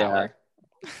 Pay per hour.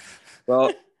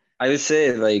 Well, I would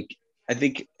say like I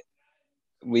think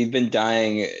we've been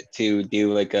dying to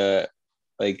do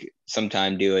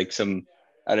sometime do like some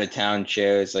out of town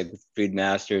shows like Food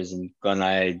Masters, and Glenn and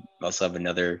I also have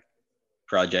another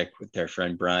project with our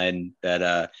friend Brian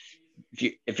that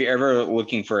if you're ever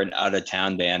looking for an out of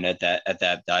town band at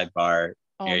that dive bar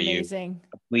near amazing. You,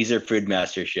 a Pleaser Food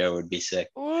Master show would be sick.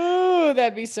 Ooh,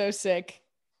 that'd be so sick.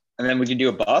 And then we can do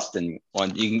a Boston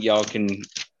one. Y'all can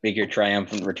make your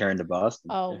triumphant return to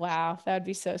Boston. Oh wow, that would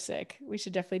be so sick. We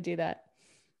should definitely do that.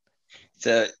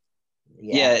 So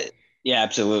yeah,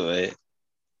 absolutely.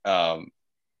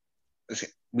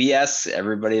 We asked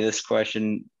everybody this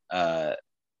question, and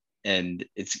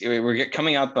we're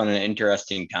coming up on an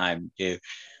interesting time too.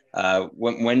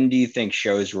 When do you think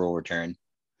shows will return?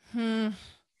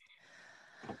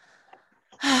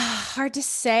 Hard to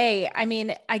say. I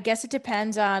mean, I guess it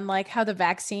depends on like how the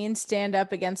vaccines stand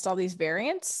up against all these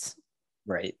variants.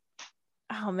 Right.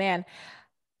 Oh man.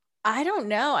 I don't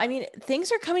know. I mean,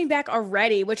 things are coming back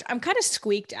already, which I'm kind of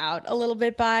squeaked out a little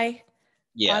bit by.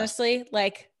 Yeah. Honestly,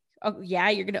 like, oh yeah,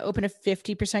 you're going to open a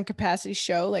 50% capacity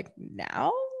show like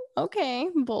now? Okay,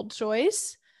 bold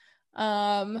choice.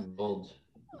 Bold.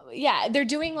 Yeah, they're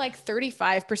doing like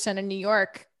 35% in New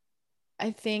York,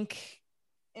 I think,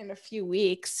 in a few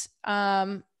weeks,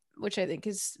 which I think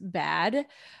is bad.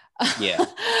 Yeah.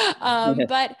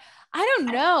 But I don't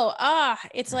know.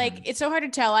 It's like, it's so hard to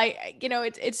tell.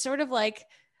 It's sort of like,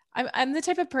 I'm the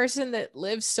type of person that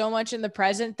lives so much in the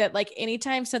present that like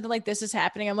anytime something like this is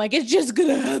happening, I'm like, it's just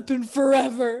gonna happen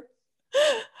forever.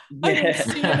 I don't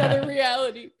see another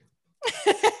reality.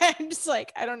 I'm just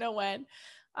like, I don't know when.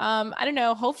 I don't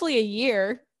know. Hopefully a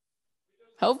year.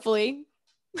 Hopefully.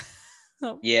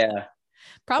 Yeah.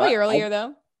 Probably earlier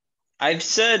though. I've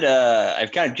said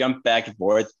I've kind of jumped back and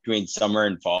forth between summer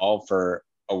and fall for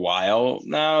a while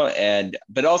now,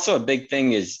 but also a big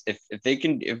thing is if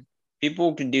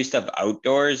people can do stuff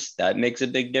outdoors, that makes a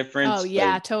big difference. Oh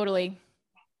yeah, totally.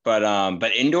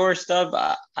 But indoor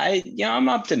stuff, I'm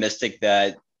optimistic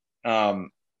that I've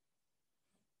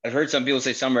heard some people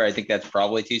say summer. I think that's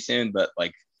probably too soon, but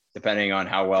like depending on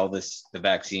how well the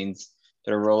vaccines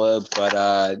sort of roll out. But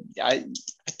I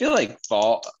feel like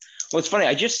fall. Well, it's funny.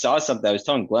 I just saw something. I was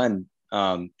telling Glenn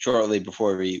shortly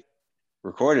before we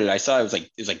recorded. I saw it was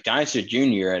like Dinosaur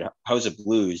Jr. at House of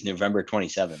Blues, November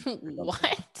 27th.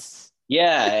 What?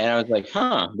 Yeah, and I was like,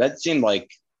 huh, that seemed like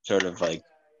sort of like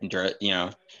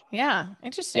Yeah,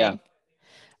 interesting. Yeah.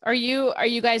 Are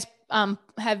you guys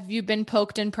have you been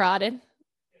poked and prodded?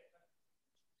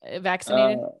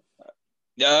 Vaccinated?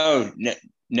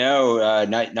 No,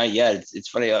 not yet. It's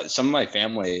funny. Some of my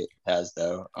family has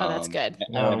though. Oh, that's good.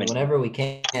 No, whenever we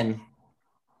can,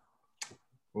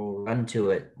 we'll run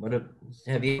to it.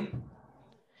 Have you?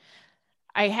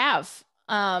 I have.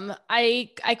 I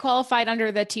qualified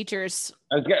under the teachers.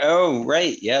 Okay. Oh,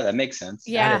 right. Yeah, that makes sense.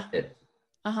 Yeah.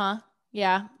 Uh-huh.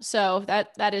 Yeah. So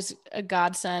that is a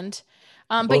godsend.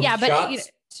 But yeah, but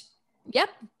yep,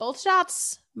 both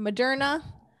shots. Moderna.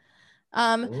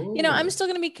 I'm still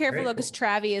going to be careful though, because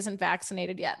Travi isn't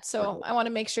vaccinated yet. So I want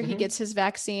to make sure he gets his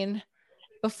vaccine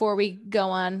before we go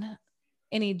on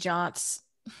any jaunts.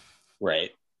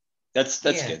 Right. That's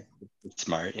good. It's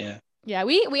smart. Yeah. Yeah.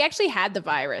 We actually had the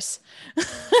virus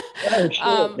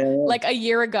like a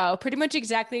year ago, pretty much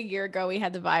exactly a year ago. We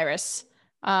had the virus.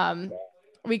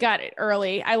 We got it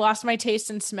early. I lost my taste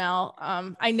and smell.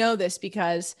 I know this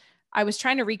because I was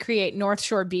trying to recreate North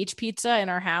Shore Beach pizza in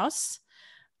our house.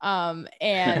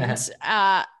 And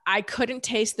I couldn't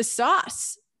taste the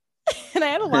sauce and I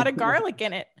had a lot of garlic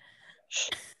in it.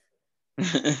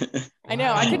 I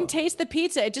know. I couldn't taste the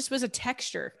pizza. It just was a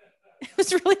texture. It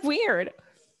was really weird.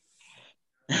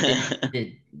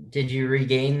 Did you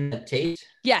regain the taste?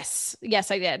 Yes,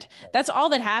 I did. That's all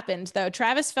that happened though.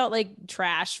 Travis felt like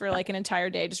trash for like an entire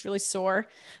day, just really sore,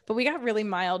 but we got really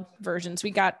mild versions.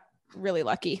 We got really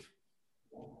lucky.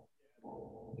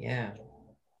 Yeah.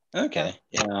 Okay.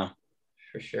 Yeah.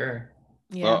 For sure.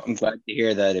 Yeah. Well, I'm glad to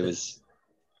hear that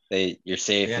you're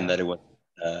safe and that it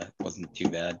wasn't too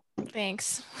bad.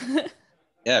 Thanks.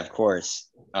 Yeah, of course.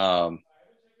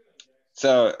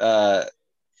 So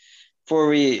before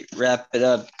we wrap it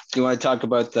up, do you want to talk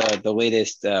about the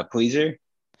latest Pleaser?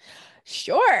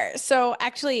 Sure. So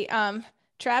actually,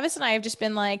 Travis and I have just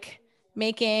been like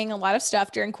making a lot of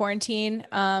stuff during quarantine.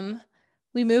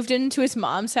 We moved into his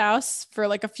mom's house for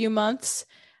like a few months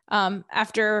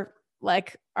after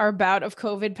like our bout of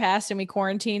COVID passed and we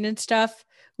quarantined and stuff.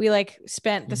 We like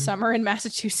spent the summer in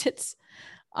Massachusetts.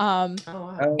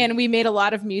 And we made a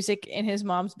lot of music in his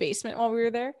mom's basement while we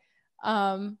were there.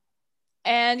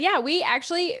 And yeah, we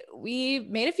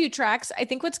made a few tracks. I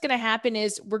think what's going to happen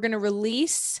is we're going to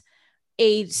release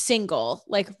a single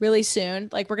like really soon.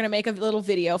 Like we're going to make a little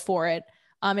video for it.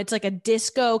 It's like a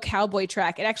disco cowboy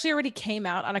track. It actually already came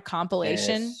out on a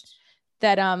compilation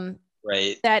that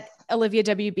Olivia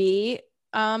WB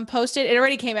posted. It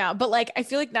already came out, but like I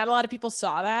feel like not a lot of people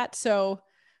saw that. So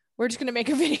we're just going to make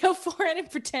a video for it and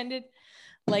pretend it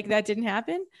like that didn't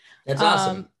happen. That's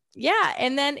awesome. Yeah.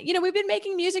 And then, we've been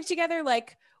making music together.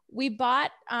 Like we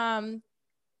bought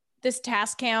this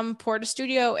Tascam Porta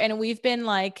Studio and we've been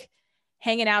like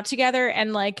hanging out together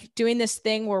and like doing this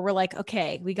thing where we're like,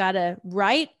 okay, we got to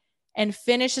write and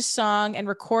finish a song and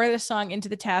record a song into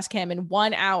the Tascam in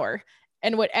 1 hour.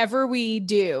 And whatever we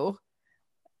do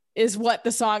is what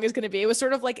the song is going to be. It was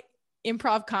sort of like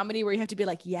improv comedy where you have to be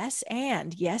like, yes,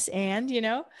 and,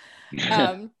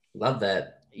 Love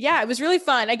that. Yeah, it was really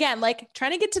fun. Again, like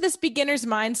trying to get to this beginner's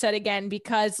mindset again,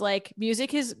 because like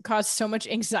music has caused so much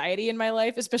anxiety in my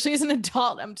life, especially as an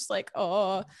adult. I'm just like,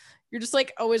 oh, you're just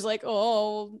like always like,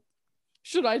 oh,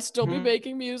 should I still be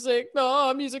making music?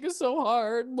 No, music is so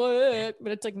hard. But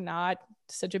it's like not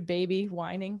such a baby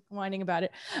whining about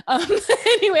it.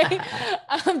 Anyway,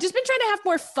 I've just been trying to have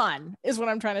more fun is what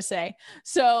I'm trying to say.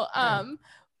 So,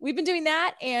 we've been doing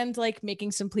that and like making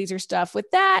some Pleaser stuff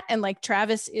with that. And like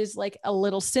Travis is like a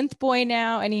little synth boy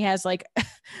now. And he has like,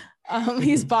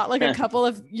 he's bought like a couple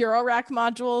of Eurorack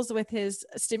modules with his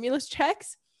stimulus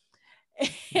checks.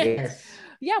 Yes.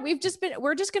 Yeah, we're just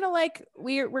going to like,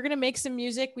 we're going to make some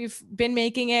music. We've been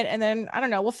making it. And then I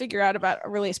don't know, we'll figure out about a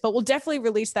release, but we'll definitely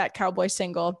release that cowboy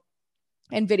single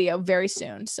and video very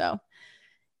soon. So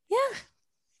yeah.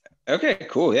 Okay,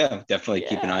 cool. Yeah, definitely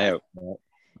keep an eye out.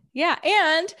 Yeah,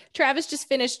 and Travis just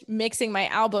finished mixing my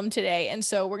album today, and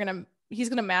so he's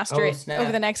gonna master it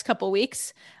over the next couple of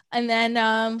weeks, and then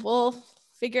we'll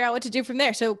figure out what to do from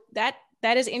there. So that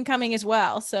is incoming as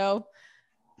well. So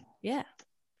yeah.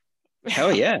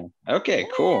 Hell yeah. Okay,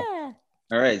 cool.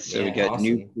 All right, so we got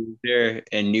new Pleaser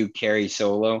and new Carrie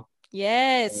solo.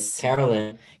 Yes.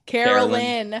 Carolyn.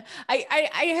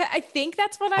 I think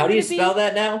that's what I'm gonna be. How do you spell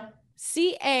that now?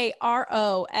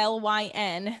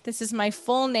 Carolyn. This is my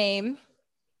full name.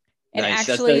 And nice.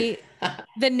 Actually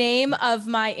the name of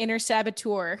my inner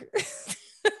saboteur.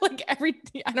 Like I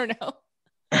don't know.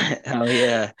 Oh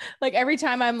yeah. Like every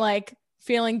time I'm like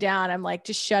feeling down, I'm like,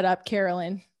 just shut up,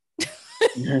 Carolyn.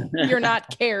 You're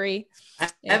not Carrie. I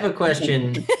have a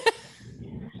question.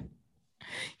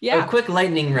 Yeah. A quick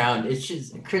lightning round. It's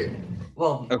just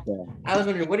well, okay. I was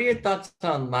wondering, what are your thoughts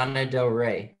on Lana Del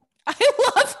Rey? I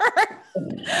love her.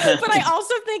 But I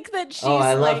also think that she's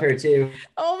I love her too.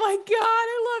 Oh my God,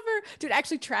 I love her. Dude,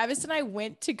 actually, Travis and I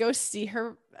went to go see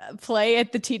her play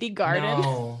at the TD Garden.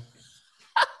 No.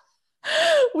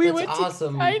 We That's went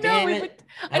awesome. I know. Damn it.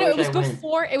 I know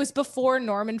it was before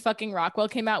Norman fucking Rockwell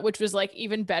came out, which was like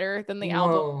even better than the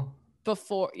album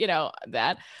before,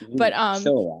 that. But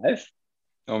still alive?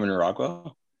 Norman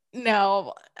Rockwell?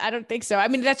 No, I don't think so. I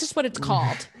mean, that's just what it's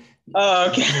called. Oh,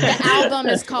 okay. The album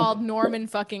is called Norman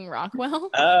fucking Rockwell.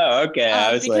 Oh,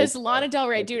 okay. Because Lana Del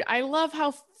Rey, dude, I love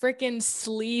how freaking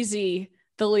sleazy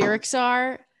the lyrics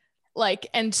are. Like,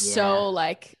 and so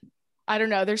like, I don't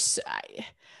know.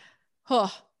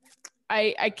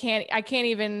 I can't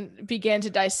even begin to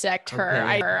dissect her.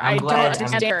 Okay. I don't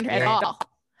understand her at all.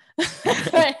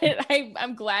 But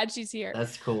I'm glad she's here.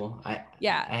 That's cool. I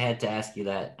had to ask you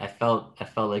that. I felt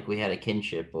like we had a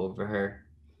kinship over her.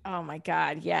 Oh my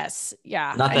God, yes.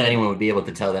 Yeah. Not that anyone would be able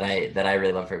to tell that I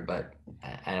really love her, but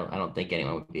I don't think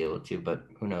anyone would be able to, but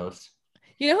who knows?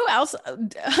 You know who else?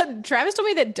 Travis told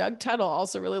me that Doug Tuttle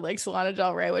also really likes Lana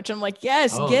Del Rey, which I'm like,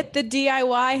 yes, get the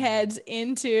DIY heads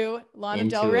into Lana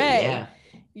Del Rey. Yeah.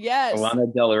 Yes. Lana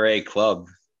Del Rey Club.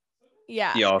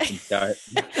 Yeah. You all can start.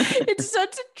 It's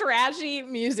such a trashy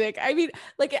music. I mean,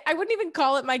 like, I wouldn't even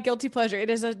call it my guilty pleasure. It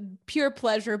is a pure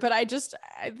pleasure, but I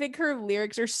think her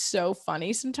lyrics are so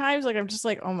funny sometimes. Like, I'm just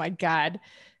like, oh my God.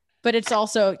 But it's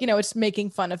also, it's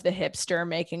making fun of the hipster,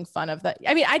 making fun of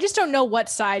I just don't know what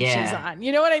side she's on.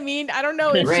 You know what I mean? I don't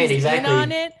know if she's in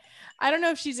on it. I don't know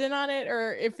if she's in on it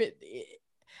or if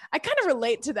I kind of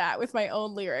relate to that with my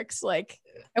own lyrics. Like,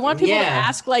 I want people to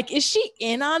ask, like, is she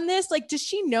in on this? Like, does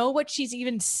she know what she's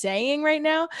even saying right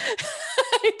now?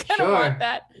 I kind of want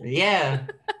that. Yeah.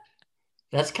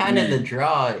 That's kind of the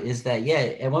draw is that,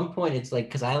 at one point it's like,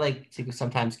 because I like to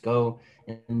sometimes go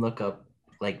and look up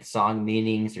like song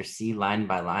meanings or see line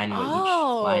by line what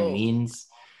each line means.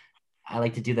 I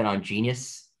like to do that on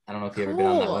Genius. I don't know if you've ever been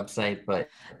on that website, but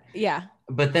yeah.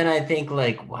 But then I think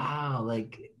like, wow,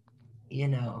 like,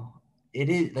 it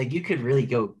is like you could really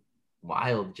go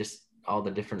wild, just all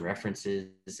the different references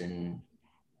and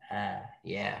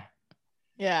yeah.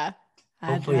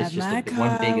 Hopefully it's just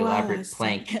one big elaborate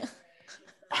plank.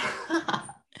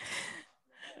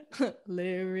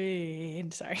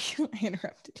 Lorraine, sorry, I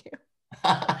interrupted you.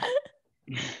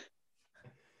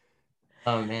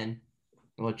 Oh man.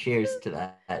 Well, cheers to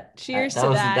that. Cheers to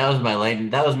that. That was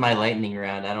my lightning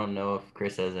round. I don't know if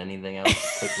Chris has anything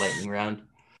else. Quick lightning round.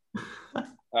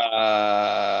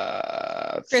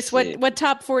 Chris, what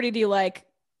top 40 do you like?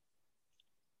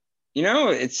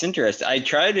 It's interesting. I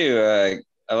try to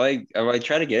I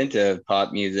try to get into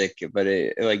pop music, but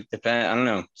it like depends. I don't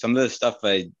know. Some of the stuff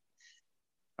I'm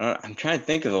trying to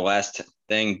think of the last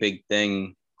big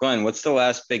thing. Glenn, what's the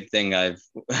last big thing I've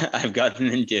gotten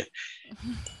into?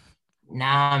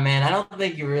 Nah, man, I don't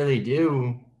think you really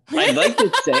do. I'd like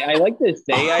to say I do.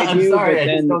 I'm sorry, but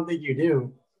I just don't think you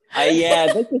do.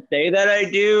 I'd like to say that I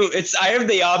do. I have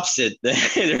the opposite.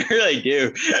 I really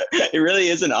do. It really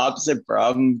is an opposite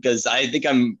problem because I think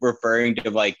I'm referring to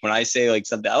like when I say like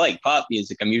something. I like pop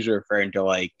music. I'm usually referring to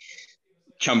like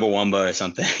Chumbawamba or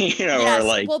something, yes, or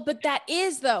like. Well, but that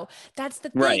is though. That's the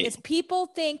thing is people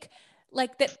think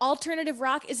like that alternative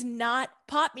rock is not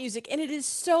pop music, and it is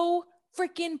so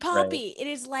freaking poppy. It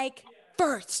is like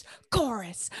verse,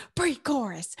 chorus,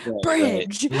 pre-chorus,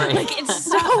 bridge. Right. Like it's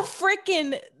so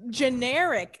freaking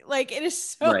generic. Like it is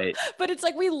so, but it's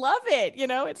like we love it.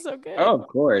 It's so good. Oh, of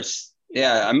course.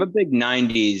 Yeah, I'm a big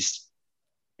 '90s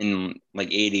and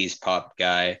like '80s pop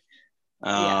guy.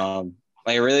 I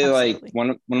really like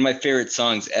one of my favorite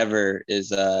songs ever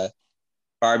is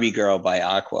 "Barbie Girl" by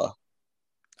Aqua.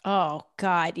 Oh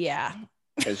God, yeah.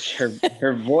 Because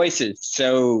her voice is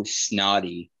so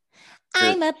snotty.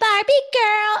 I'm a Barbie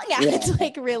girl. Yeah, it's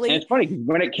like really. And it's funny because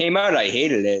when it came out, I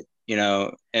hated it.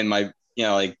 And my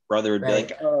like brother would be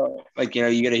like, "Oh, like you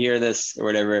got to hear this or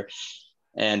whatever,"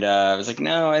 and I was like,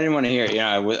 "No, I didn't want to hear it."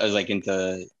 I was like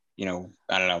into I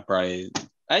don't know, probably.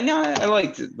 I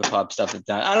liked the pop stuff at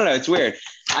the time. I don't know. It's weird.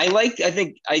 I want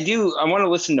to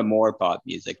listen to more pop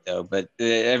music though, but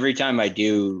every time I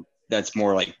do, that's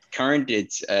more like current.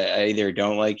 It's I either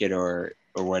don't like it or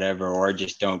whatever, or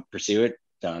just don't pursue it.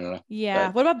 So, I don't know.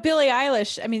 Yeah. What about Billie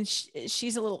Eilish? I mean,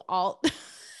 she's a little alt.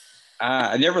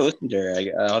 I never listened to her.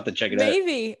 I'll have to check it out.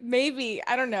 Maybe.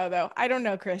 I don't know though. I don't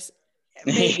know, Chris.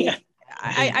 Maybe.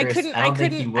 I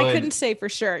couldn't say for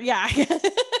sure. Yeah.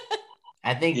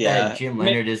 I think that Jim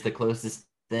Leonard is the closest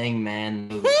thing,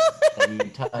 man.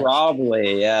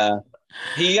 Probably, yeah.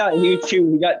 He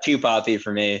got too poppy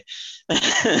for me.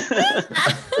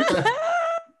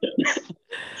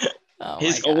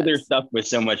 His older stuff was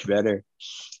so much better.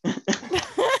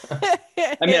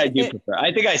 I mean, I do prefer.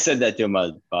 I think I said that to him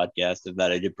on the podcast of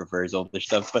that I do prefer his older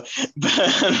stuff, but you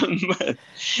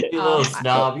little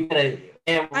snob. You gotta.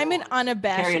 I'm an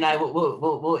unabashed. Carrie and I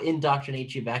we'll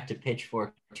indoctrinate you back to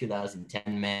Pitchfork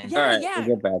 2010, man. Yeah, all right, yeah,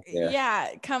 we'll go back there. Yeah.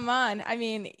 Come on. I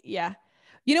mean, yeah.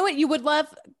 You know what you would love,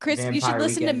 Chris? Vampire you should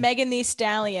listen Weekend. to Megan Thee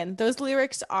Stallion. Those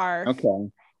lyrics are okay.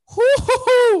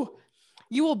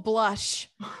 You will blush.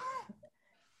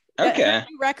 Okay. That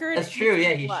record. That's true.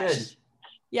 Yeah, you should.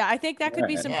 Yeah, I think that could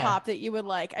be some Yeah. pop that you would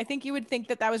like. I think you would think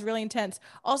that was really intense.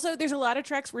 Also, there's a lot of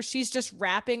tracks where she's just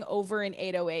rapping over an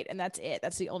 808, and that's it.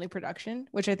 That's the only production,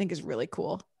 which I think is really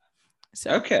cool.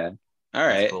 So Okay. All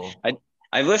right. Cool.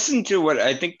 I listened to what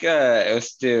I think it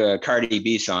was to a Cardi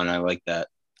B song. I like that.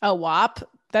 Oh, WAP.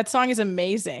 That song is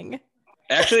amazing.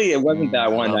 Actually, it wasn't that I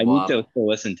one. love I WAP. need to still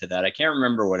listen to that. I can't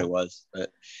remember what it was, but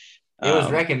It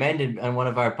was recommended on one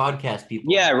of our podcast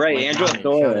people. Yeah, right. Like, Angela shout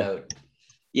Sawyer. out.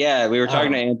 Yeah, we were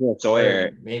talking to Angela Sawyer.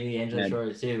 Or maybe Angela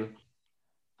Sawyer too.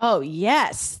 Oh,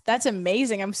 yes. That's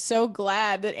amazing. I'm so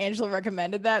glad that Angela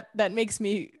recommended that. That makes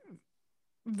me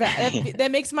that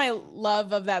makes my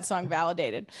love of that song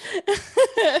validated.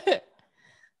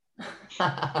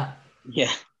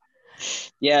 Yeah.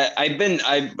 Yeah,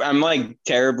 I'm like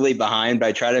terribly behind, but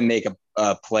I try to make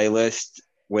a playlist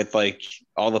with like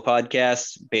all the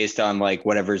podcasts based on like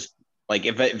whatever's like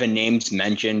if a name's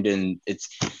mentioned, and it's,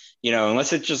 you know,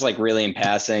 unless it's just like really in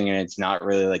passing and it's not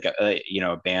really like a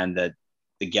band that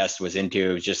the guest was into,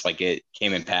 it was just like it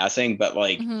came in passing, but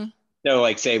like so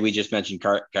like say we just mentioned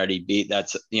Cardi B,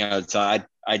 that's, you know, so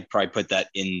I'd probably put that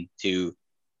into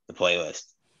the playlist.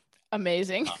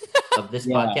 Amazing. Of this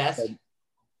podcast.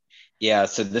 Yeah,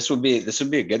 so this would be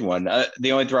a good one.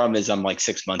 The only problem is I'm like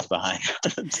 6 months behind.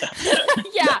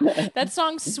 Yeah, that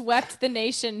song swept the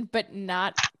nation, but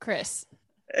not Chris.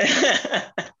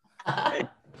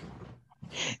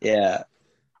 Yeah.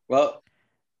 Well,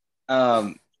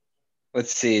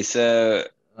 let's see. So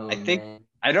I think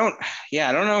I don't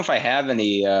know if I have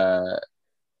any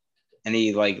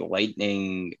like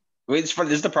lightning. This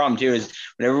is the problem too, is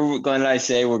whenever Glenn and I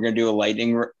say we're going to do a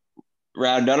lightning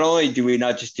round, not only do we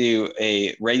not just do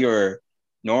a regular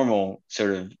normal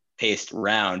sort of paced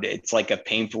round, it's like a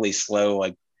painfully slow,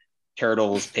 like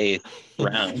Turtles paced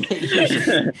round.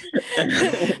 Usually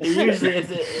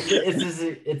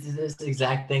it's this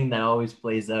exact thing that always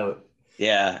plays out.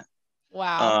 Yeah.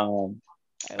 Wow.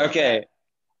 Okay.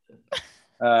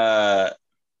 All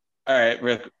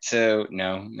right. So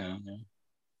no.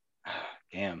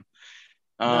 Damn.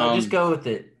 No, just go with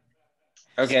it.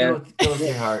 Okay. Go with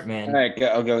your heart, man. All right.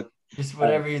 I'll go. Just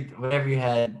whatever you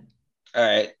had. All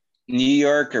right. New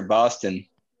York or Boston?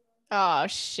 Oh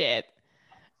shit.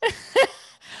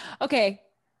 Okay.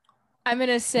 I'm going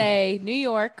to say New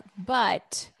York,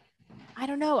 but I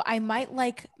don't know. I might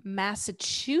like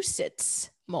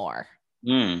Massachusetts more.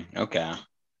 Okay.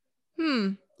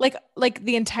 Like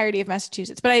the entirety of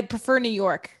Massachusetts, but I prefer New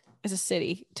York as a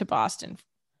city to Boston.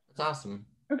 That's awesome.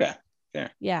 Okay.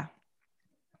 Fair. Yeah.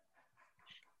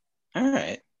 All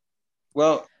right.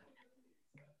 Well,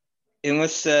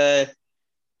 unless Mr.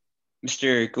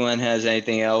 Glenn has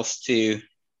anything else to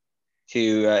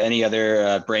any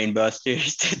other brain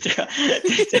busters to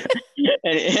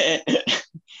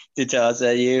toss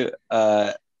at you,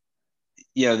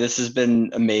 this has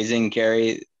been amazing,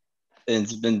 Carrie.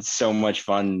 It's been so much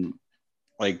fun,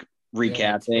 like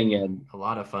recapping, and a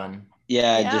lot of fun.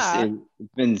 Yeah.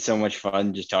 It's been so much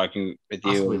fun just talking with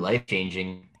you. Possibly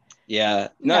life-changing. Yeah.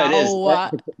 No, it is.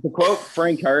 To quote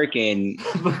Frank Hurricane,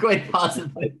 quite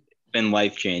possibly, it's been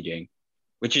life-changing,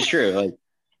 which is true. Like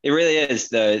it really is.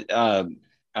 I don't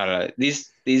know.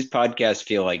 These podcasts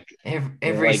feel like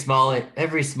every small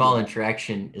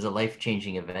interaction is a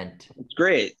life-changing event. It's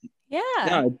great. Yeah.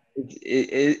 No,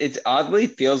 it oddly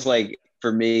feels like,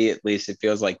 for me at least, it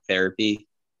feels like therapy.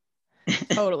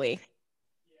 Totally.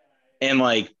 And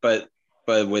like, but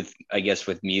with, I guess,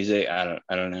 with music, I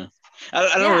don't know.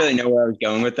 I don't really know where I was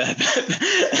going with that.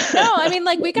 No, I mean,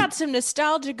 like, we got some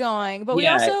nostalgia going, but we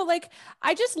also, like,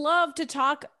 I just love to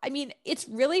talk. I mean, it's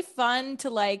really fun to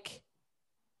like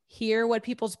hear what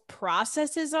people's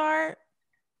processes are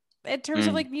in terms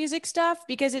of like music stuff,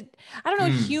 because I don't know,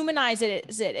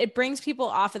 humanizes it. It brings people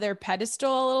off of their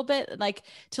pedestal a little bit, like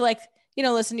to like,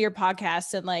 listen to your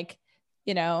podcast and like,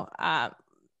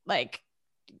 like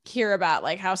hear about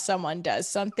like how someone does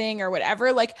something or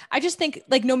whatever. Like, I just think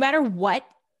like no matter what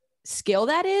skill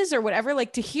that is or whatever,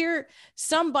 like to hear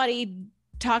somebody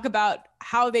talk about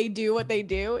how they do what they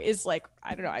do is like,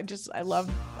 I don't know. I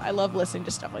love listening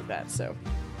to stuff like that. So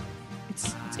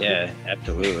it's yeah, cool.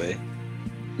 Absolutely.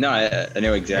 No, I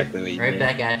know exactly what you mean. Right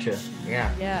back at you.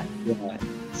 Yeah.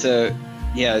 So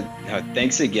Yeah,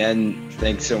 thanks again.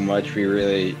 Thanks so much. We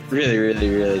really, really, really,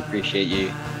 really appreciate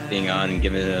you being on and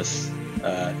giving us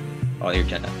all your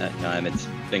time. It's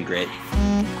been great.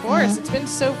 Of course, it's been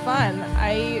so fun.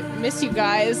 I miss you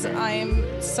guys. I'm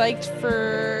psyched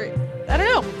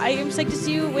I am psyched to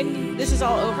see you when this is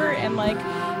all over, and like,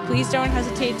 please don't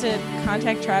hesitate to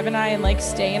contact Trav and I and like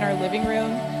stay in our living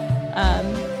room.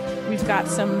 We've got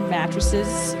some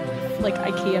mattresses, like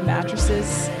IKEA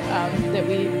mattresses, that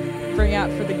we bring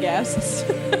out for the guests.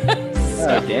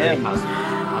 Oh, damn.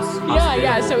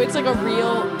 Yeah. So it's like a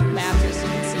real mattress you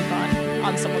can sleep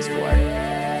on someone's floor,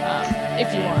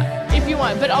 if you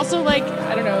want. But also, like,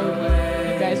 I don't know,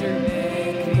 you guys are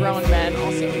grown men.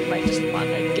 Also, you might just want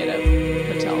to get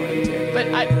a hotel room too. But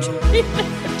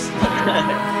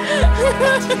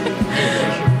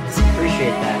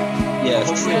appreciate that. Yes.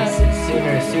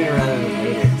 Sooner rather than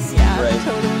later. Yeah, right.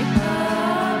 Totally.